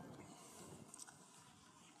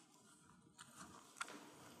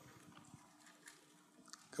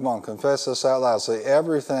 Come on, confess this out loud. Say,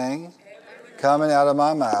 everything coming out of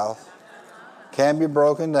my mouth can be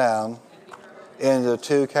broken down into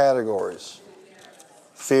 2 categories: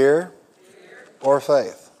 fear or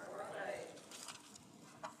faith.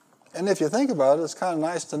 And if you think about it, it's kind of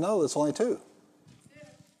nice to know it's only 2.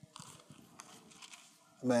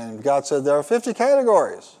 I mean, God said there are 50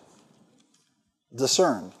 categories.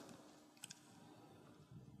 Discerned.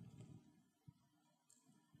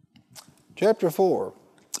 Chapter 4,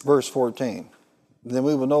 verse 14. Then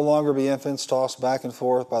we will no longer be infants tossed back and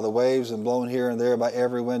forth by the waves and blown here and there by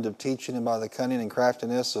every wind of teaching and by the cunning and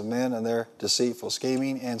craftiness of men and their deceitful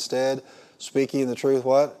scheming. Instead, speaking the truth,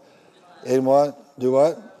 what? In what? Do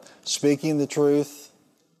what? Speaking the truth.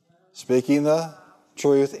 Speaking the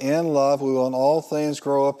truth in love, we will in all things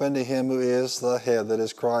grow up into him who is the head, that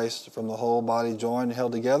is Christ, from the whole body joined and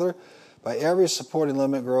held together by every supporting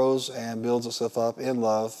limit grows and builds itself up in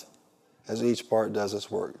love as each part does its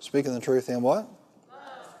work. Speaking the truth in what?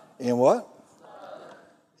 Love. In what? Love.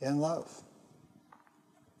 In love.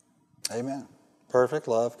 Amen. Perfect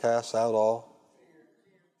love casts out all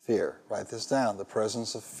fear. Write this down. The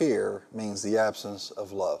presence of fear means the absence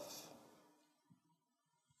of love.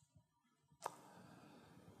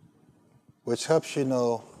 Which helps you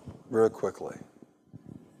know real quickly,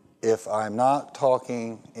 if I'm not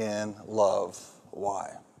talking in love,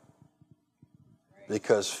 why?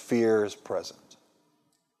 Because fear is present.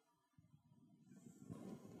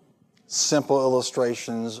 Simple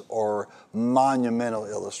illustrations or monumental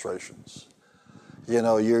illustrations. You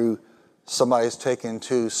know, somebody's taking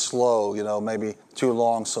too slow, maybe too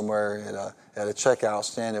long somewhere at a checkout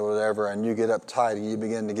stand or whatever, and you get uptight and you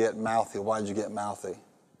begin to get mouthy. Why did you get mouthy?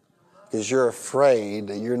 Because you're afraid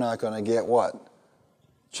that you're not going to get what?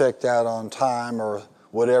 Checked out on time or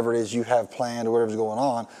whatever it is you have planned or whatever's going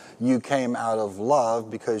on. You came out of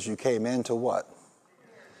love because you came into what?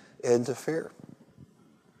 Into fear.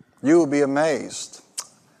 You will be amazed.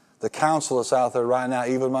 The counsel that's out there right now,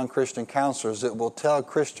 even among Christian counselors, that will tell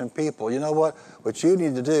Christian people, you know what? What you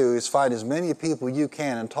need to do is find as many people you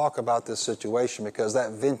can and talk about this situation because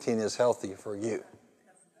that venting is healthy for you.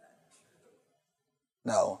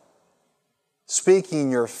 No.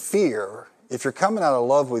 Speaking your fear, if you're coming out of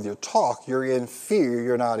love with your talk, you're in fear,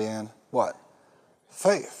 you're not in what?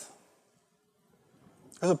 Faith.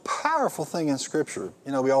 There's a powerful thing in Scripture,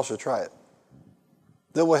 we all should try it,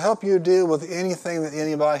 that will help you deal with anything that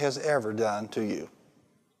anybody has ever done to you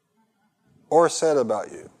or said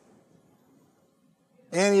about you.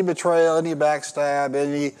 Any betrayal, any backstab,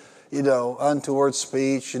 any, untoward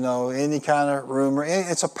speech, any kind of rumor.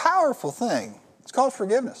 It's a powerful thing. It's called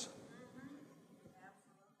forgiveness.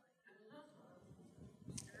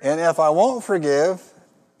 And if I won't forgive,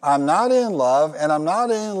 I'm not in love, and I'm not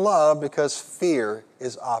in love because fear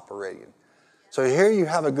is operating. So here you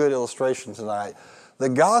have a good illustration tonight. The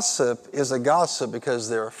gossip is a gossip because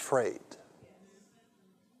they're afraid.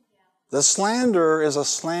 The slanderer is a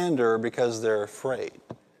slanderer because they're afraid.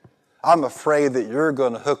 I'm afraid that you're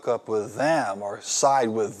going to hook up with them or side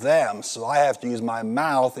with them, so I have to use my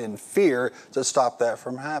mouth in fear to stop that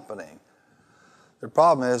from happening. The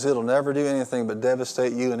problem is it'll never do anything but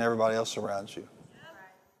devastate you and everybody else around you.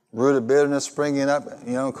 Root of bitterness springing up,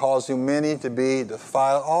 causing many to be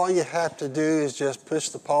defiled. All you have to do is just push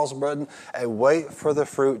the pause button and wait for the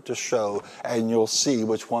fruit to show, and you'll see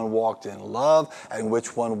which one walked in love and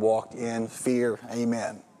which one walked in fear.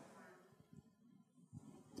 Amen.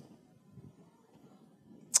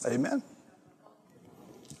 Amen.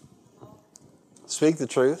 Speak the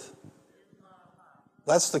truth.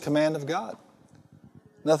 That's the command of God.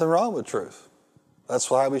 Nothing wrong with truth.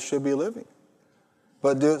 That's why we should be living.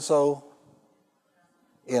 But do it so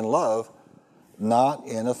in love, not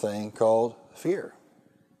in a thing called fear.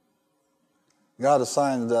 God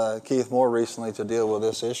assigned Keith Moore recently to deal with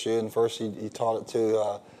this issue, and first he taught it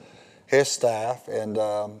to his staff, and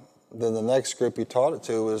then the next group he taught it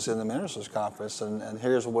to was in the ministers' conference, and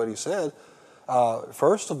here's what he said.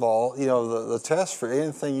 First of all, the test for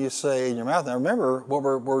anything you say in your mouth. Now remember what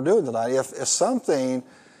we're doing tonight. If something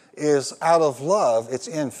is out of love, it's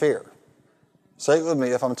in fear. Say it with me.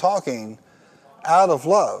 If I'm talking out of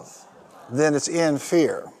love, then it's in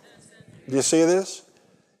fear. Do you see this?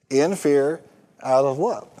 In fear, out of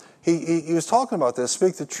love. He was talking about this.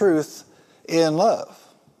 Speak the truth in love.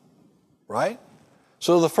 Right?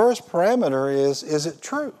 So the first parameter is it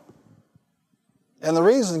true? And the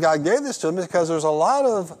reason God gave this to him is because there's a lot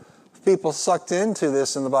of people sucked into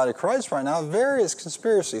this in the body of Christ right now, various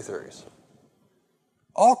conspiracy theories.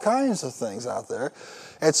 All kinds of things out there.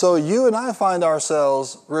 And so you and I find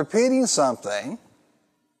ourselves repeating something,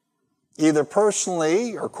 either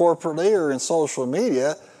personally or corporately or in social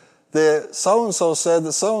media, that so-and-so said,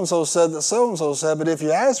 that so-and-so said, that so-and-so said. But if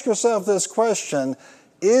you ask yourself this question,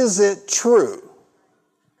 is it true?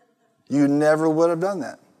 You never would have done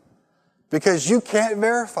that. Because you can't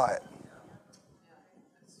verify it.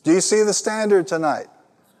 Do you see the standard tonight?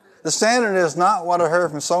 The standard is not what I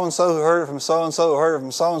heard from so-and-so, who heard it from so-and-so, who heard it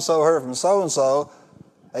from so-and-so, who heard it from so-and-so.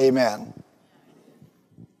 Amen.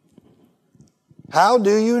 How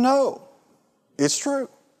do you know it's true?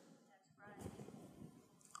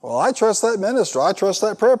 Well, I trust that minister. I trust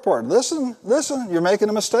that prayer partner. Listen, you're making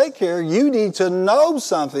a mistake here. You need to know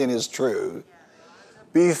something is true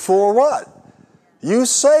before what? You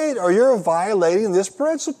say it, or you're violating this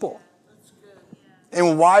principle.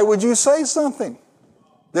 And why would you say something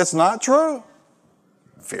that's not true?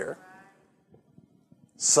 Fear.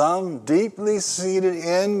 Some deeply seated,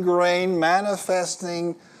 ingrained,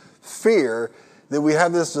 manifesting fear that we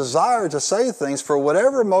have this desire to say things for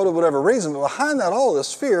whatever motive, whatever reason, but behind that all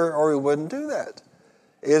is fear, or we wouldn't do that.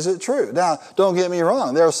 Is it true? Now, don't get me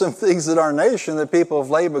wrong. There are some things in our nation that people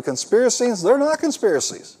have labeled conspiracies. They're not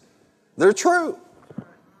conspiracies. They're true.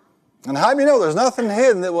 And how do you know there's nothing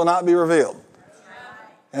hidden that will not be revealed?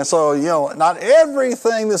 And so, not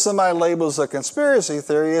everything that somebody labels a conspiracy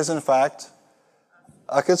theory is in fact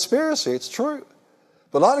a conspiracy. It's true.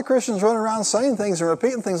 But a lot of Christians run around saying things and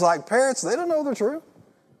repeating things like parrots. They don't know they're true.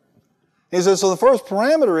 He says, so the first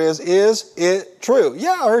parameter is it true?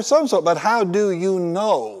 Yeah, I heard so-and-so, but how do you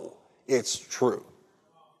know it's true?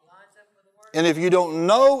 And if you don't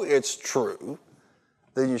know it's true,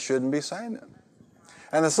 then you shouldn't be saying it.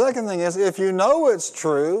 And the second thing is, if you know it's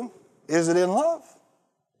true, is it in love?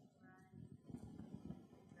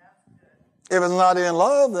 If it's not in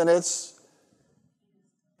love, then it's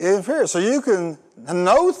in fear. So you can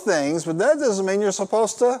know things, but that doesn't mean you're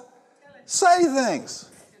supposed to say things.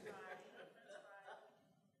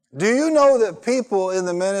 Do you know that people in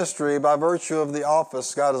the ministry, by virtue of the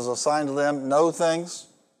office God has assigned to them, know things?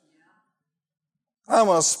 I don't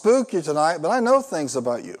want to spook you tonight, but I know things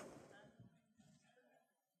about you.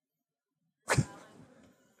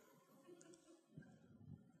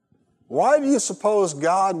 Why do you suppose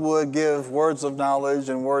God would give words of knowledge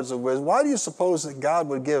and words of wisdom? Why do you suppose that God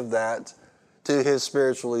would give that to His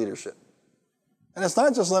spiritual leadership? And it's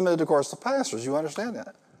not just limited, of course, to pastors. You understand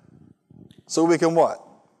that? So we can what?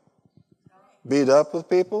 beat up with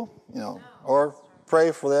people, or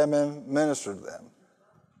pray for them and minister to them.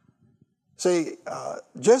 See,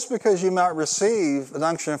 just because you might receive an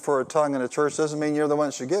unction for a tongue in a church doesn't mean you're the one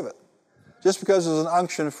that should give it. Just because there's an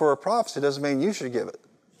unction for a prophecy doesn't mean you should give it.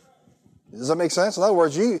 Does that make sense? In other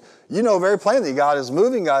words, you know very plainly God is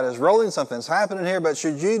moving, God is rolling, something's happening here, but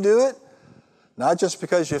should you do it? Not just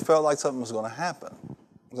because you felt like something was going to happen.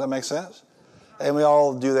 Does that make sense? And we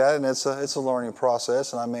all do that, and it's a learning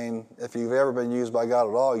process. And I mean, if you've ever been used by God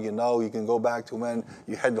at all, you know you can go back to when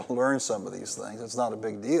you had to learn some of these things. It's not a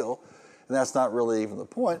big deal, and that's not really even the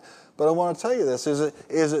point. But I want to tell you this.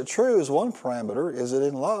 Is it true is one parameter. Is it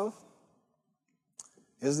in love?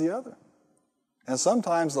 Is the other. And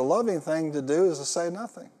sometimes the loving thing to do is to say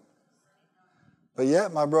nothing. But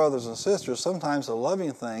yet, my brothers and sisters, sometimes the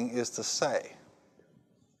loving thing is to say.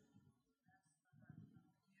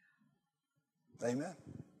 Amen.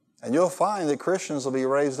 And you'll find that Christians will be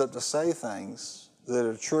raised up to say things that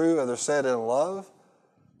are true and they're said in love,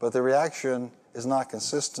 but the reaction is not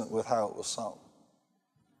consistent with how it was sown.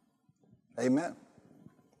 Amen.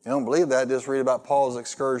 You don't believe that, just read about Paul's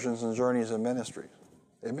excursions and journeys and ministries.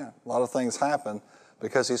 Amen. A lot of things happen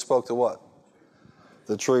because he spoke to what?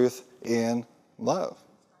 The truth in love.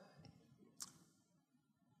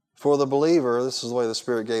 For the believer, this is the way the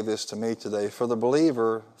Spirit gave this to me today. For the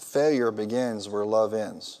believer, failure begins where love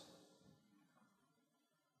ends.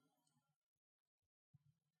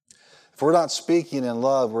 If we're not speaking in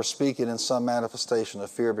love, we're speaking in some manifestation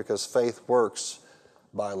of fear because faith works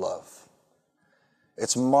by love.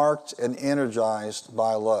 It's marked and energized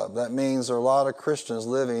by love. That means there are a lot of Christians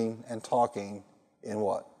living and talking in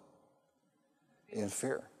what? In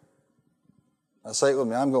fear. Now say it with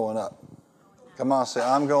me, I'm going up. Come on, say,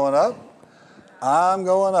 I'm going up. I'm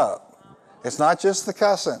going up. It's not just the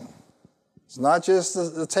cussing. It's not just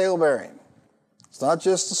the tail bearing. It's not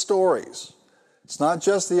just the stories. It's not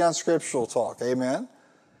just the unscriptural talk. Amen?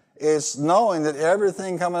 It's knowing that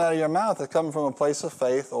everything coming out of your mouth is coming from a place of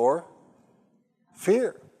faith or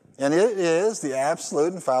fear. And it is the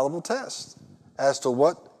absolute infallible test as to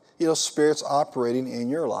what Spirit's operating in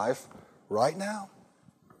your life right now.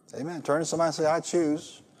 Amen. Turn to somebody and say, I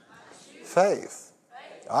choose faith.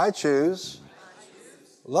 I choose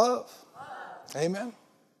love. Amen.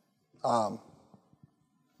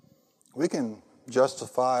 We can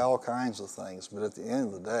justify all kinds of things, but at the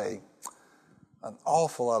end of the day, an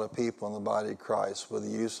awful lot of people in the body of Christ, with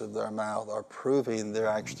the use of their mouth, are proving they're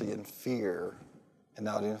actually in fear and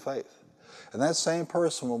not in faith. And that same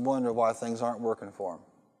person will wonder why things aren't working for them.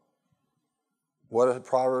 What did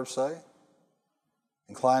Proverbs say?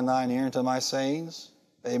 Incline thine ear unto my sayings.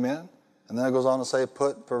 Amen. And then it goes on to say,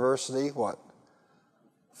 put perversity, what?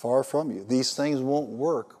 Far from you. These things won't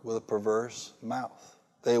work with a perverse mouth.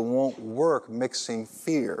 They won't work mixing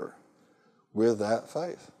fear with that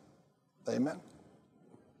faith. Amen.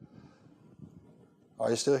 Are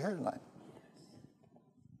you still here tonight?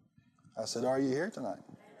 I said, are you here tonight?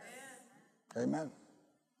 Amen.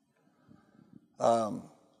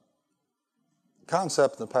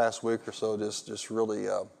 Concept in the past week or so just really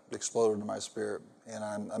exploded in my spirit, and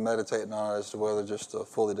I'm meditating on it as to whether just to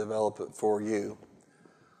fully develop it for you.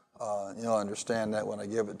 You'll understand that when I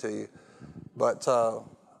give it to you. But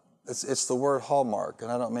it's the word hallmark,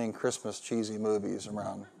 and I don't mean Christmas cheesy movies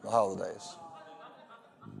around the holidays.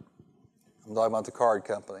 I'm talking about the card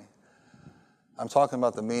company. I'm talking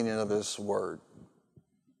about the meaning of this word.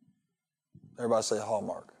 Everybody say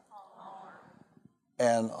hallmark.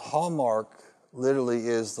 And hallmark literally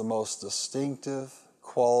is the most distinctive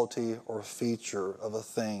quality or feature of a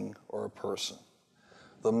thing or a person.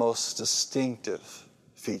 The most distinctive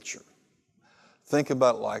feature. Think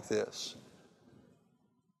about it like this.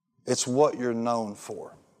 It's what you're known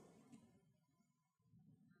for.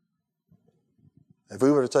 If we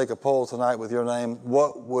were to take a poll tonight with your name,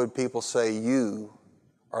 what would people say you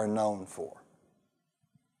are known for?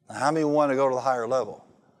 Now, how many want to go to the higher level?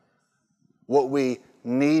 What we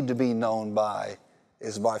need to be known by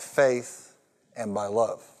is by faith and by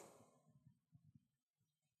love.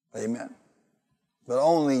 Amen. But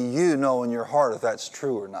only you know in your heart if that's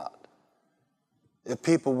true or not. If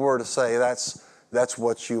people were to say that's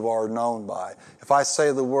what you are known by. If I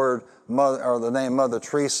say the word mother or the name Mother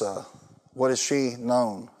Teresa, what is she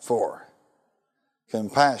known for?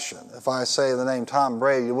 Compassion. If I say the name Tom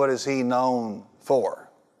Brady, what is he known for?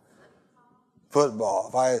 Football.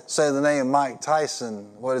 If I say the name Mike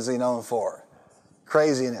Tyson, what is he known for?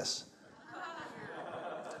 Craziness.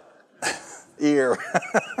 Ear.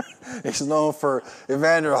 He's known for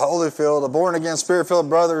Evander Holyfield, a born-again, spirit-filled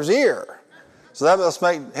brother's ear. So that must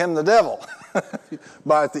make him the devil.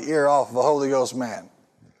 Bite the ear off of a Holy Ghost man.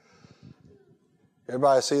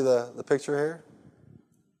 Everybody see the picture here?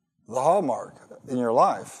 The hallmark in your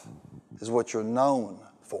life is what you're known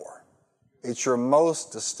for. It's your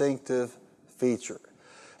most distinctive feature.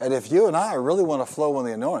 And if you and I really want to flow in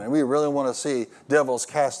the anointing, we really want to see devils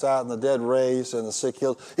cast out and the dead raised and the sick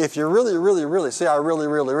healed, if you really, if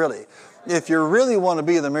you really want to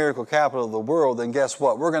be the miracle capital of the world, then guess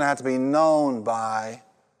what? We're going to have to be known by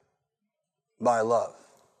love.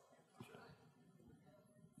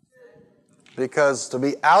 Because to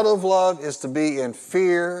be out of love is to be in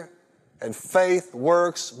fear, and faith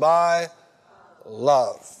works by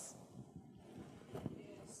love.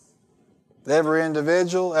 Every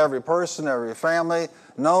individual, every person, every family,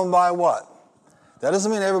 known by what? That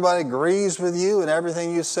doesn't mean everybody agrees with you and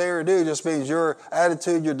everything you say or do. It just means your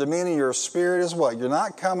attitude, your demeanor, your spirit is what? You're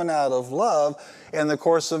not coming out of love in the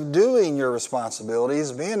course of doing your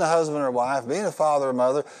responsibilities, being a husband or wife, being a father or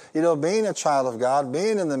mother, being a child of God,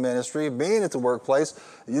 being in the ministry, being at the workplace.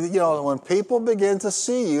 When people begin to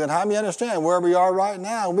see you, and how many understand where we are right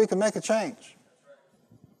now, we can make a change.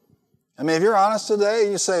 I mean, if you're honest today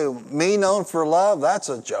and you say, me known for love, that's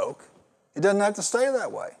a joke. It doesn't have to stay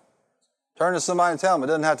that way. Turn to somebody and tell them it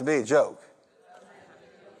doesn't have to be a joke.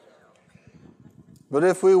 But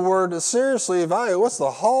if we were to seriously evaluate what's the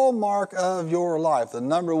hallmark of your life, the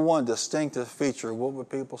number one distinctive feature, what would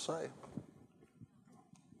people say?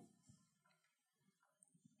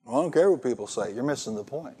 Well, I don't care what people say. You're missing the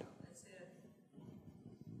point.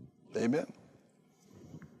 Amen.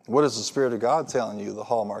 What is the Spirit of God telling you the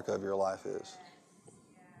hallmark of your life is?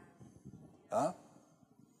 Huh?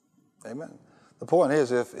 Amen. The point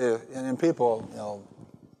is, and people,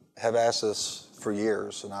 have asked this for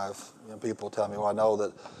years, and people tell me, well, I know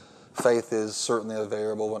that faith is certainly a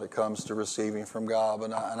variable when it comes to receiving from God,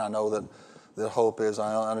 and I know that hope is.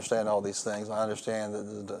 I understand all these things. I understand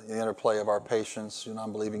the interplay of our patience.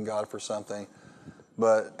 I'm believing God for something,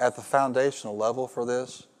 but at the foundational level for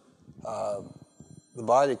this, the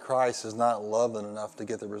body of Christ is not loving enough to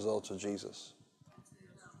get the results of Jesus.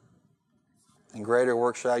 And greater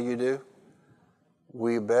work shall you do.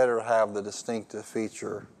 We better have the distinctive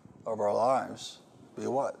feature of our lives be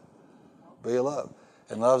what? Be love.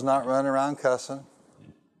 And love's not running around cussing,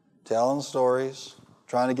 telling stories,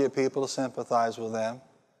 trying to get people to sympathize with them.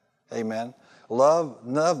 Amen. Love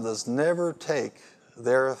does never take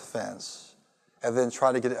their offense and then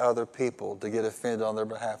try to get other people to get offended on their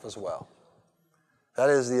behalf as well. That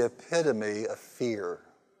is the epitome of fear.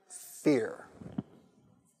 Fear.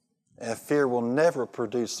 And fear will never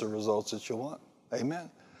produce the results that you want.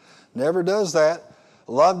 Amen. Never does that.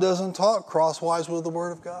 Love doesn't talk crosswise with the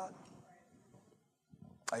Word of God.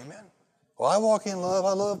 Amen. Well, I walk in love.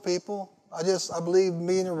 I love people. I believe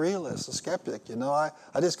being a realist, a skeptic. I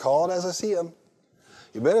just call it as I see them.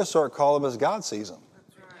 You better start calling them as God sees them.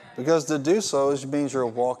 Because to do so means you're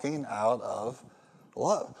walking out of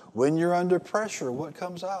love. When you're under pressure, what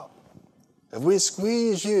comes out? If we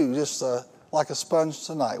squeeze you just like a sponge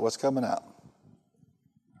tonight, what's coming out?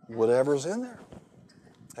 Whatever's in there.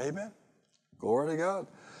 Amen. Glory to God.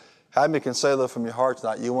 How many can say, though, from your heart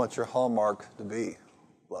tonight, you want your hallmark to be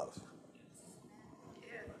love?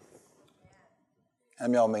 How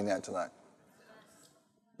many of y'all mean that tonight?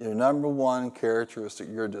 Your number one characteristic,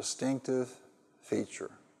 your distinctive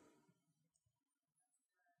feature.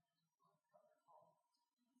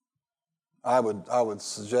 I would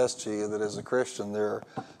suggest to you that as a Christian, there are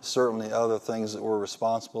certainly other things that we're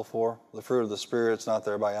responsible for. The fruit of the Spirit's not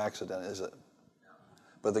there by accident, is it?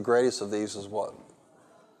 But the greatest of these is what?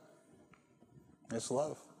 It's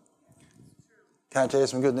love. Can I tell you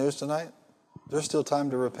some good news tonight? There's still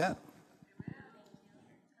time to repent.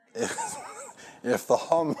 If the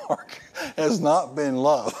hallmark has not been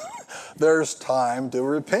love, there's time to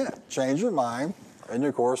repent. Change your mind and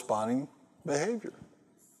your corresponding behavior.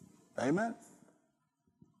 Amen.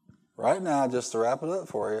 Right now, just to wrap it up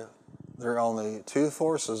for you, there are only two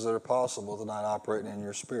forces that are possible tonight operating in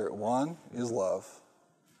your spirit. One is love,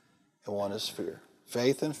 and one is fear.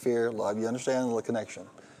 Faith and fear, love. You understand the connection.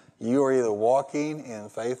 You are either walking in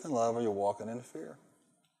faith and love or you're walking in fear.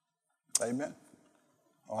 Amen.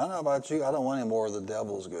 Well, I don't know about you. I don't want any more of the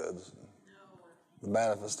devil's goods. The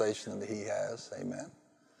manifestation that he has. Amen.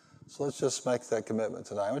 So let's just make that commitment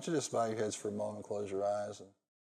tonight. I want you to just bow your heads for a moment, close your eyes.